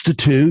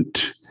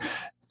prostitute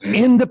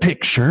in the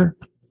picture,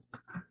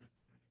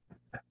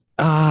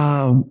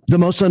 the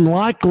most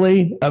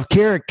unlikely of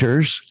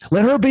characters.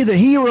 Let her be the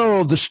hero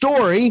of the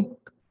story,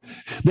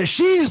 that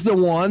she's the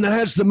one that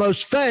has the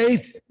most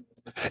faith,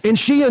 and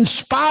she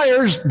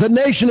inspires the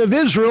nation of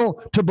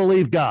Israel to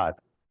believe God.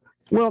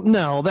 Well,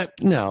 no, that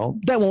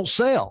won't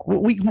sell.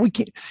 We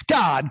can't.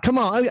 God, come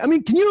on. I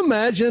mean, can you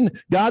imagine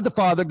God the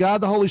Father,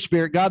 God the Holy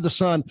Spirit, God the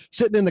Son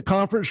sitting in the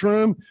conference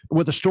room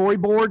with a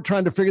storyboard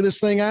trying to figure this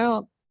thing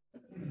out?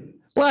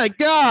 Like,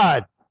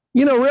 God,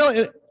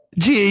 really,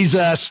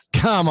 Jesus,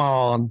 come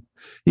on.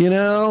 I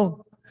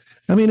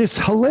mean, it's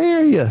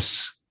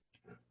hilarious,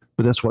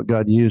 but that's what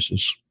God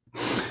uses.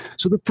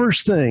 So the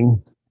first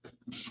thing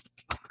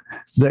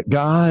that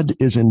God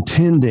is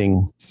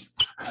intending,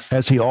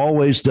 as he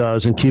always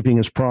does in keeping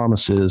his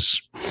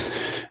promises,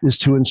 is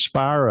to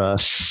inspire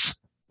us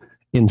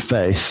in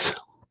faith.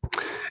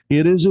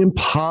 It is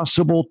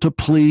impossible to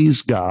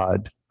please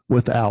God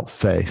without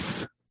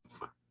faith.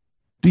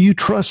 Do you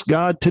trust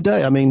God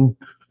today? I mean,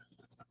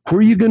 where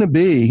are you going to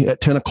be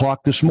at 10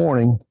 o'clock this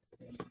morning?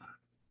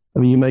 I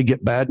mean, you may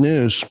get bad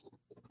news.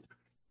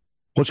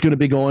 What's going to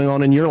be going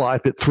on in your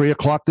life at 3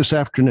 o'clock this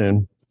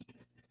afternoon?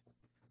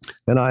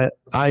 And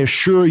I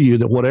assure you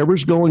that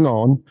whatever's going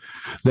on,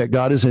 that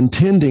God is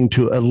intending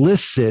to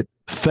elicit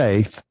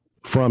faith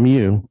from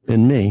you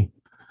and me.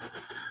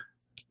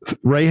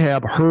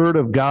 Rahab heard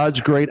of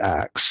God's great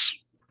acts,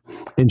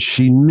 and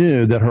she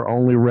knew that her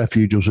only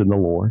refuge was in the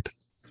Lord.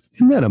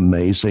 Isn't that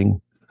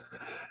amazing?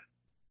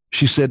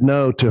 She said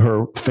no to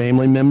her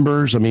family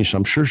members. I mean,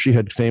 I'm sure she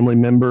had family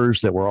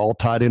members that were all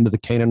tied into the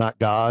Canaanite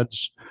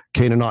gods,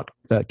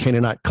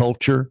 Canaanite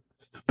culture,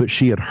 but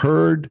she had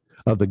heard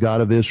of the God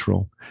of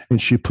Israel,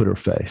 and she put her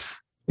faith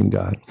in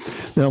God.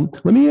 Now,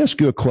 let me ask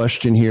you a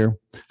question here.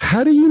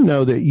 How do you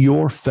know that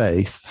your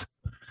faith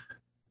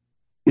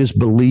is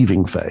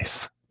believing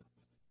faith?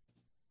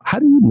 How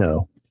do you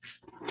know?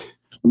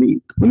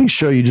 Let me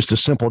show you just a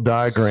simple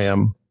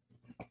diagram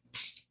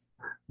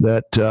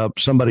that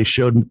somebody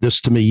showed this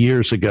to me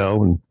years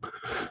ago.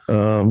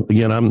 And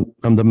again,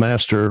 I'm the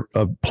master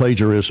of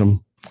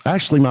plagiarism.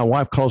 Actually, my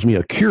wife calls me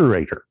a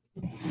curator.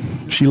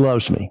 She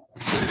loves me.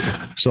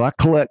 So I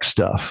collect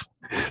stuff.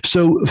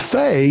 So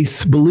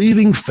faith,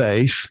 believing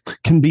faith,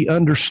 can be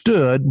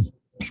understood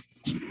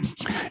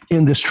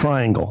in this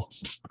triangle.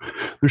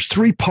 There's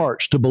 3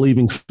 parts to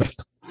believing faith.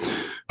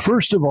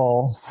 First of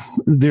all,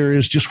 there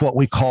is just what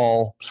we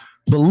call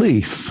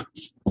belief.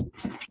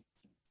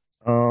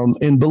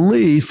 In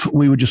belief,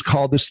 we would just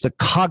call this the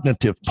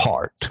cognitive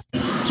part,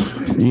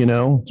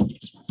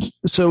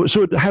 So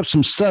it have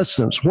some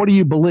substance. What do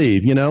you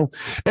believe?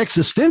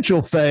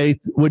 Existential faith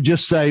would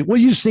just say, well,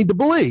 you just need to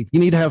believe. You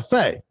need to have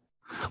faith.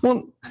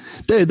 Well,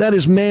 dude, that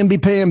is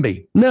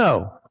mamby-pamby.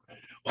 No.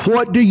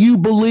 What do you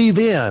believe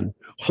in?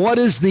 What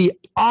is the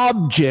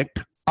object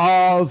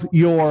of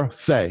your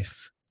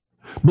faith?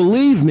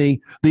 Believe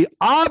me, the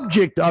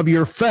object of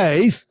your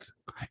faith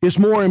is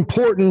more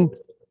important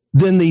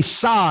than the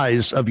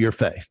size of your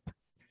faith.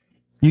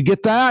 You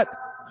get that?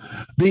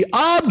 The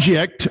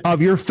object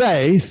of your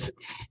faith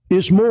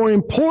is more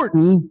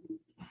important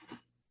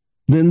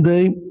than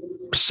the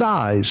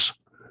size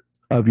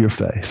of your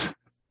faith.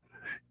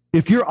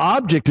 If your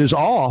object is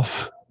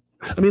off,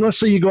 I mean, let's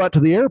say you go out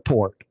to the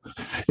airport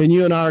and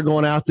you and I are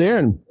going out there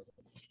and,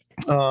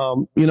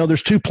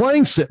 there's 2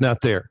 planes sitting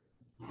out there.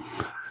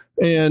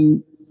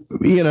 And,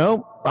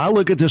 I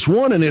look at this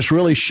one and it's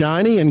really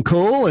shiny and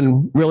cool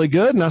and really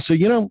good. And I say,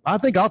 I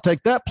think I'll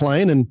take that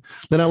plane. And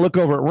then I look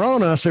over at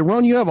Ron and I say,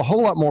 Ron, you have a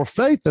whole lot more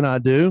faith than I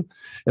do.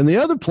 And the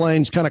other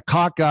plane's kind of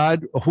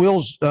cockeyed,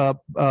 wheels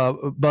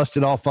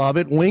busted off of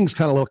it, wings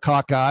kind of a little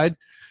cockeyed.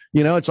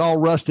 It's all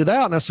rusted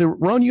out. And I say,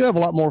 Ron, you have a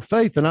lot more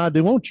faith than I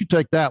do. Why don't you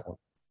take that one?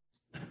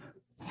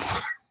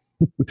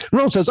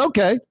 Ron says,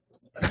 okay.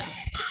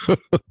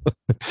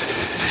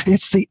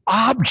 It's the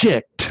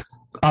object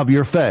of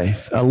your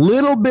faith. A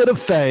little bit of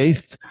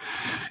faith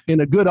in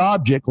a good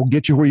object will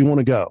get you where you want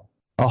to go.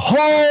 A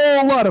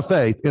whole lot of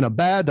faith in a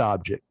bad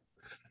object,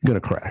 going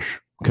to crash.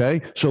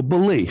 Okay, so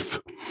belief.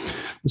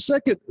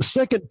 The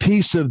second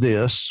piece of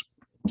this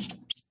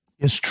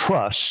is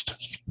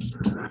trust.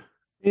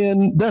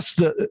 And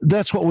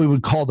that's what we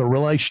would call the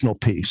relational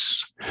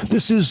piece.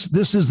 This is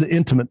the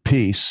intimate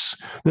piece,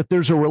 that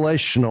there's a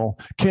relational.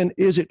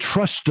 Is it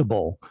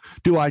trustable?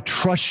 Do I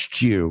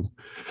trust you?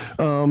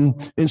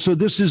 And so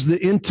this is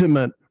the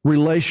intimate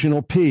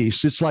relational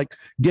piece. It's like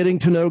getting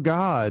to know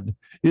God.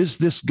 Is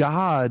this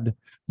God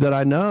that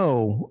I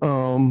know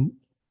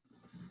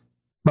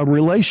a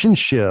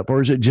relationship,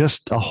 or is it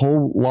just a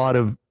whole lot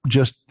of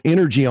just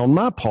energy on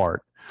my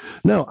part?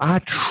 No, I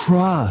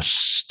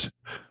trust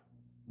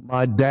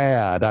my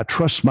dad, I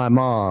trust my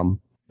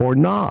mom, or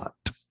not.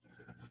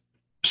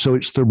 So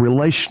it's the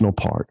relational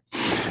part.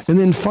 And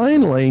then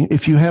finally,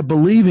 if you have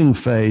believing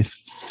faith,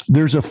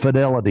 there's a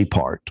fidelity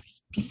part.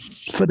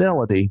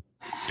 Fidelity,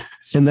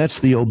 and that's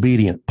the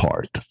obedient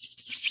part.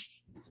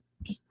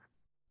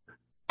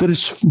 That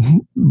is,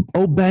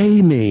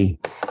 obey me.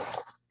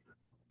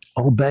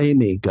 Obey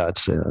me, God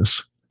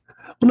says.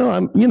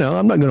 Well, no,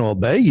 I'm not going to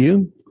obey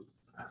you.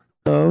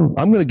 I'm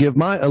going to give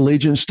my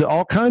allegiance to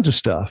all kinds of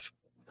stuff.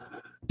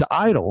 To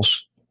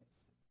idols.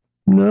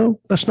 No,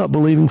 that's not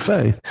believing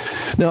faith.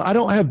 Now, I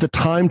don't have the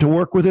time to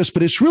work with this,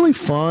 but it's really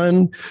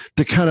fun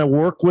to kind of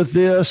work with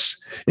this.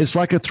 It's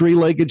like a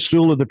three-legged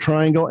stool of the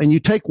triangle, and you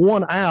take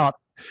one out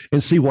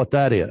and see what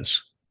that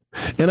is.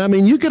 And I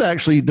mean, you could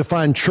actually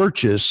define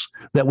churches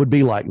that would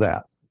be like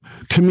that,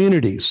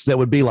 communities that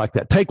would be like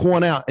that. Take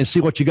one out and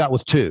see what you got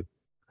with two.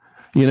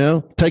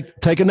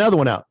 Take another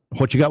one out,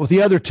 what you got with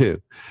the other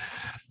two.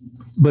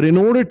 But in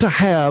order to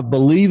have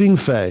believing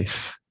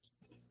faith,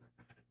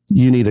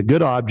 you need a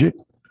good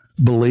object,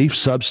 belief,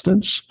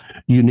 substance.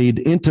 You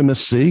need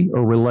intimacy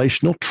or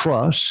relational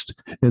trust.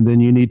 And then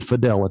you need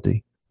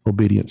fidelity,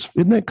 obedience.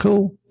 Isn't that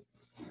cool?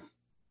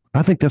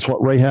 I think that's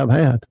what Rahab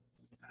had.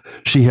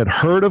 She had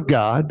heard of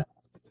God.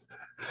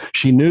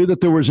 She knew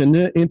that there was an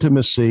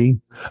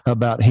intimacy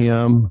about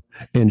him,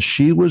 and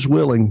she was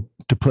willing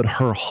to put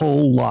her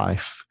whole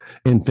life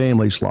and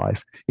family's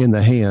life in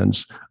the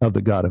hands of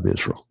the God of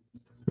Israel.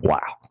 Wow.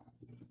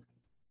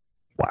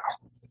 Wow.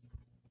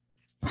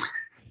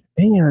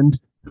 And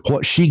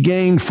what she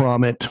gained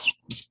from it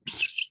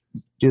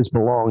is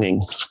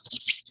belonging.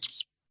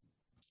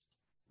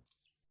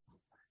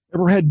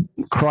 Ever had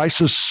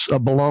crisis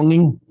of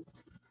belonging?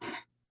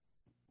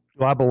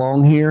 Do I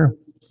belong here?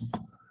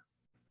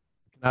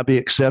 Can I be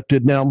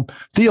accepted? Now,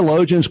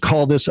 theologians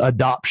call this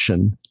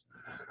adoption.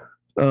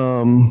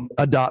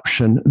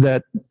 Adoption,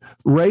 that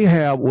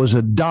Rahab was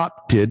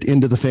adopted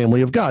into the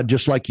family of God,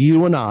 just like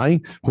you and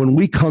I. When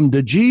we come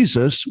to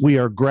Jesus, we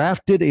are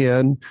grafted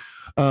in.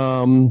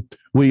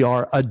 We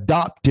are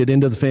adopted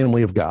into the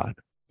family of God.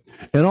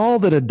 And all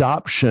that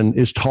adoption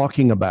is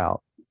talking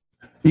about,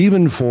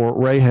 even for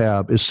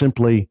Rahab, is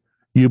simply,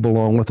 you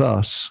belong with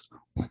us.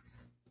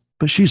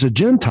 But she's a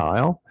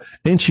Gentile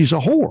and she's a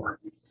whore.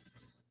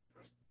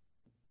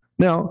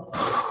 Now,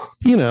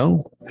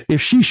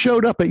 if she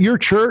showed up at your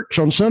church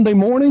on Sunday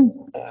morning,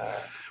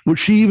 would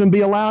she even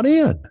be allowed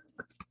in?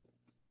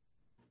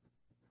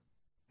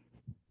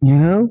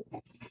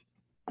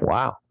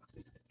 Wow.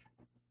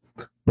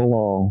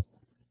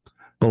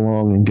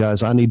 Belonging,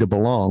 guys. I need to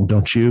belong,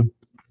 don't you?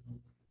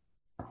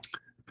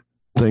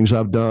 Things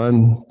I've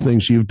done,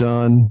 things you've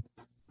done.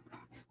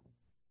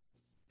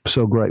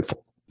 So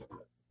grateful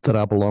that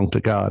I belong to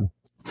God.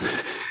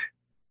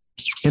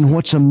 And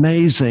what's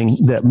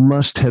amazing, that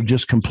must have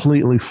just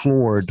completely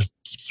floored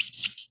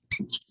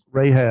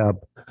Rahab,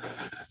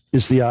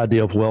 is the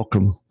idea of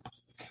welcome.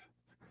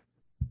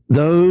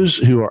 Those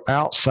who are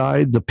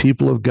outside the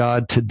people of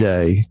God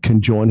today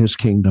can join his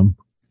kingdom.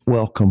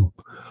 Welcome.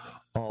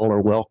 All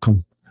are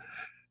welcome.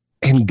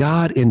 And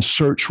God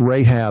inserts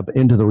Rahab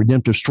into the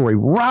redemptive story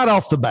right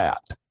off the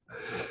bat.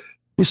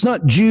 It's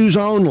not Jews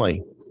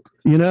only,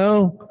 It's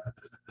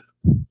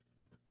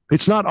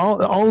not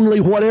only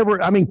whatever.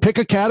 Pick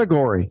a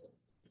category.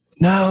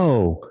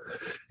 No,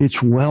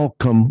 it's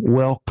welcome,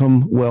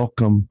 welcome,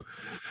 welcome.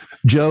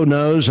 Joe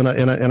knows, and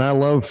I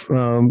love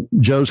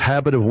Joe's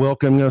habit of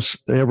welcoming us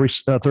every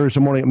Thursday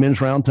morning at Men's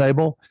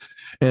Roundtable.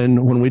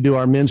 And when we do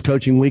our men's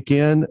coaching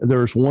weekend,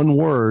 there's one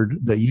word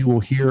that you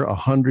will hear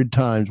 100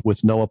 times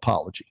with no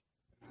apology.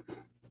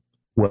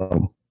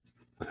 Well,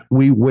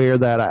 we wear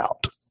that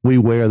out. We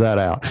wear that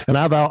out. And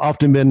I've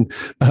often been,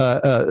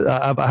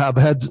 I've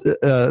had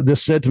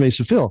this said to me,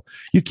 so Phil,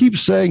 you keep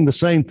saying the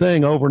same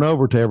thing over and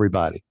over to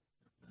everybody.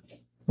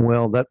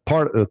 Well, that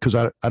part, because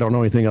I don't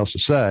know anything else to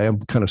say.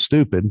 I'm kind of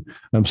stupid.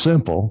 I'm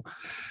simple.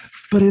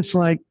 But it's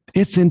like,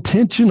 it's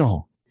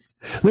intentional.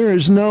 There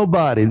is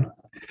nobody,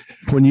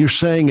 when you're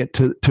saying it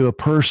to a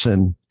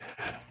person,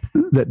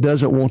 that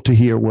doesn't want to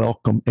hear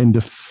welcome and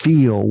to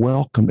feel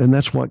welcome. And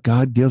that's what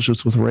God gives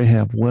us with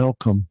Rahab.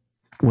 Welcome,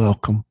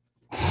 welcome.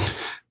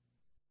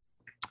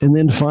 And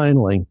then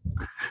finally,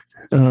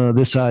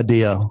 this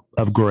idea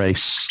of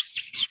grace.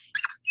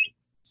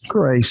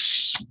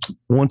 Grace.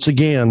 Once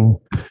again,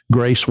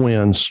 grace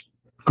wins.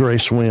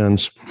 Grace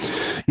wins.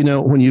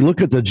 When you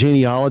look at the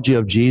genealogy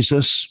of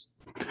Jesus,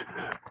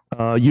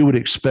 You would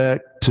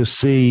expect to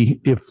see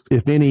if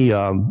any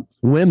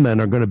women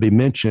are going to be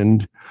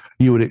mentioned,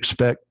 you would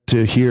expect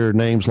to hear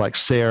names like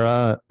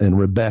Sarah and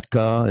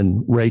Rebecca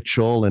and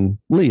Rachel and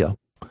Leah,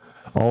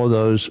 all of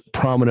those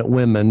prominent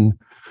women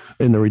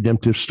in the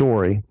redemptive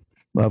story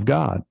of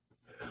God.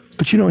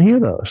 But you don't hear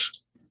those.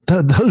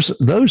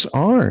 Those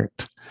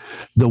aren't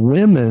the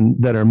women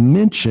that are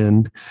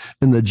mentioned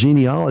in the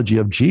genealogy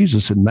of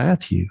Jesus in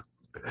Matthew.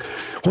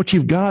 What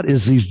you've got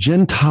is these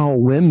Gentile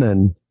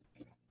women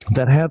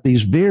that have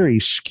these very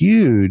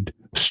skewed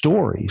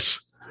stories.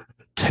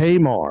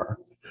 Tamar,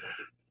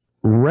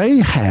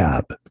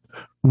 Rahab,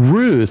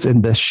 Ruth,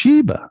 and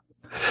Bathsheba.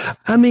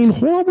 I mean,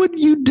 what would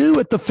you do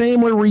at the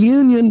family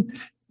reunion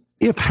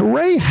if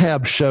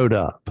Rahab showed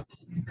up?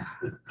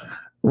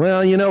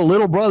 Well,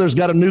 little brother's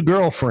got a new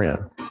girlfriend.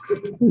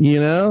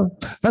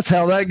 That's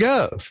how that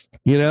goes.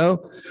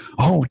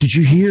 Oh, did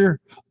you hear?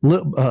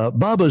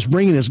 Bubba's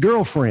bringing his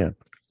girlfriend.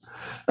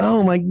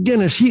 Oh my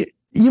goodness. You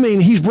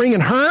mean he's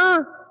bringing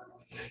her?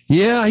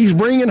 Yeah, he's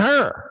bringing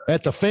her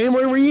at the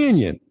family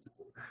reunion.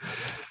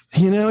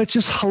 It's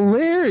just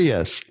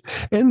hilarious.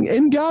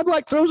 And God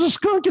throws a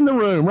skunk in the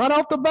room right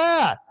off the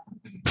bat.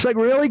 It's like,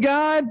 really,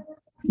 God?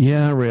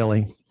 Yeah,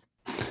 really.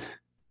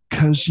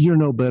 Because you're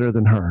no better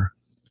than her.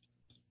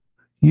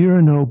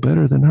 You're no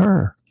better than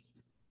her.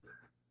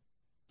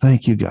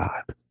 Thank you,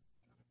 God.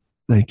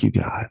 Thank you,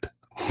 God.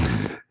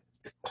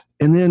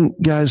 And then,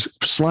 guys,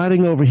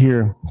 sliding over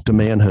here to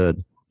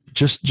manhood,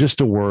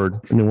 just a word,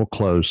 and then we'll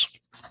close.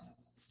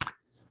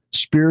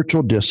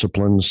 Spiritual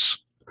disciplines.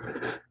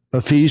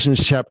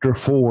 Ephesians chapter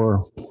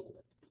 4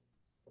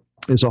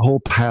 is a whole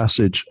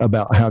passage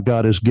about how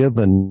God has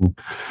given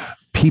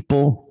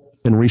people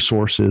and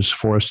resources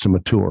for us to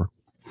mature.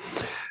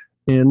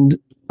 And,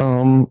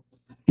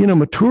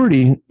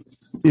 maturity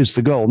is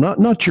the goal,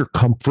 not your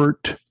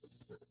comfort,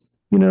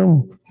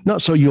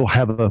 not so you'll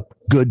have a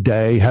good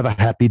day, have a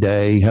happy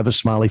day, have a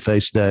smiley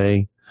face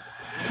day.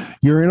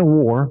 You're in a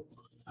war.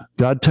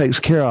 God takes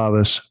care of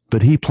us,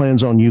 but he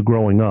plans on you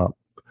growing up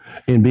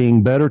and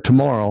being better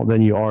tomorrow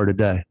than you are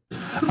today.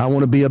 I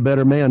want to be a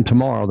better man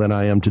tomorrow than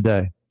I am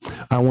today.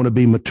 I want to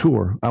be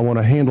mature. I want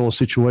to handle a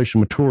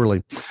situation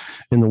maturely.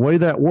 And the way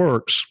that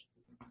works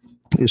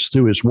is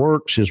through his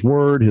works, his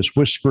word, his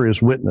whisper,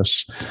 his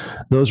witness.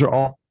 Those are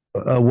all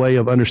a way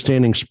of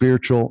understanding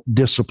spiritual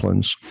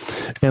disciplines.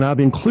 And I've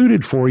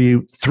included for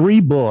you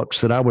 3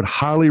 books that I would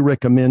highly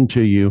recommend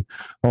to you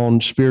on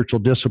spiritual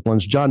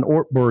disciplines. John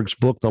Ortberg's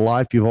book, The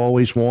Life You've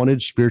Always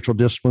Wanted, Spiritual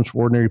Disciplines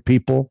for Ordinary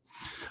People.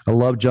 I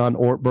love John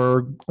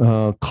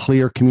Ortberg,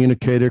 clear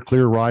communicator,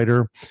 clear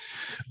writer.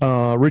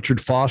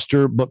 Richard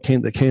Foster, book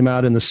that came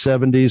out in the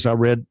 70s. I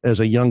read as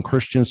a young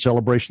Christian,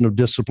 Celebration of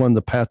Discipline,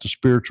 The Path to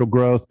Spiritual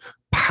Growth.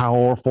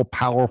 Powerful,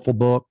 powerful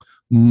book.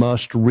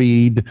 Must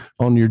read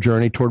on your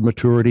journey toward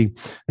maturity.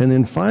 And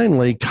then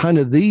finally, kind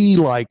of it's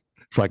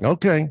like,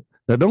 okay,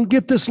 now don't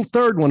get this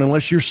third one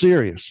unless you're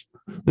serious.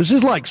 This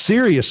is like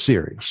serious.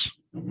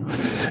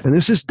 And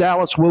this is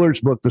Dallas Willard's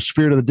book, The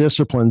Spirit of the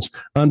Disciplines,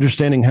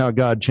 Understanding How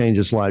God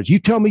Changes Lives. You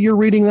tell me you're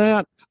reading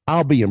that,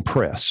 I'll be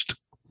impressed.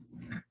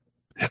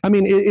 I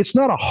mean, it's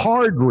not a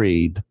hard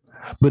read,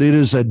 but it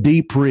is a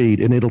deep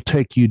read, and it'll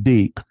take you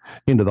deep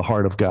into the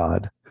heart of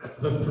God.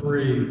 The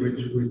 3, which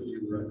would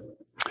you recommend?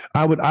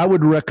 I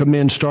would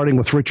recommend starting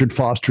with Richard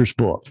Foster's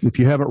book. If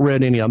you haven't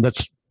read any of them,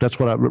 that's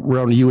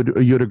what you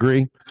would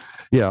agree?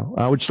 Yeah,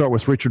 I would start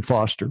with Richard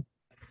Foster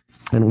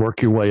and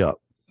work your way up.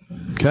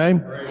 Okay?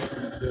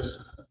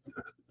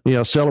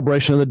 Yeah,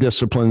 Celebration of the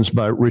Disciplines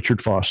by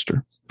Richard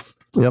Foster.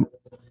 Yep.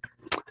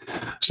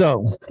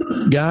 So,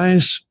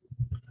 guys,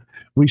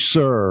 we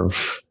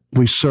serve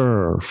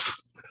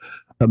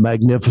a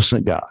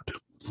magnificent God,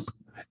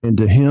 and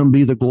to him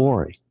be the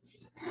glory.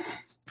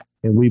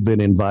 And we've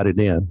been invited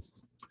in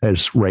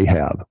as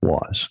Rahab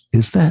was.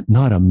 Is that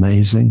not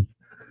amazing?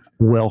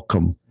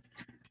 Welcome.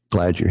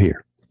 Glad you're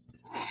here.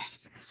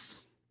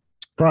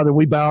 Father,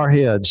 we bow our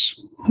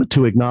heads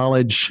to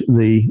acknowledge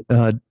the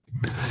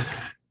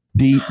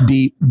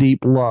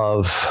deep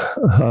love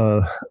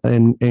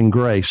and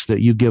grace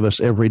that you give us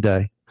every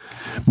day.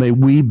 May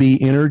we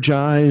be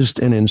energized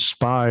and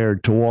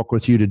inspired to walk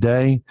with you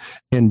today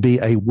and be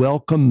a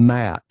welcome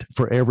mat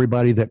for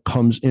everybody that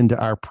comes into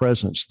our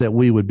presence, that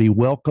we would be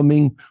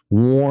welcoming,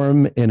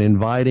 warm, and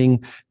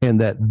inviting,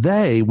 and that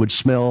they would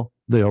smell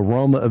the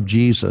aroma of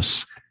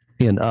Jesus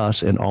in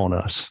us and on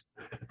us.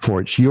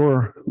 For it's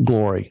your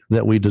glory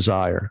that we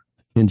desire.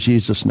 In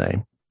Jesus'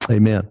 name,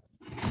 amen.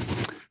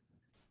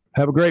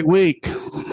 Have a great week.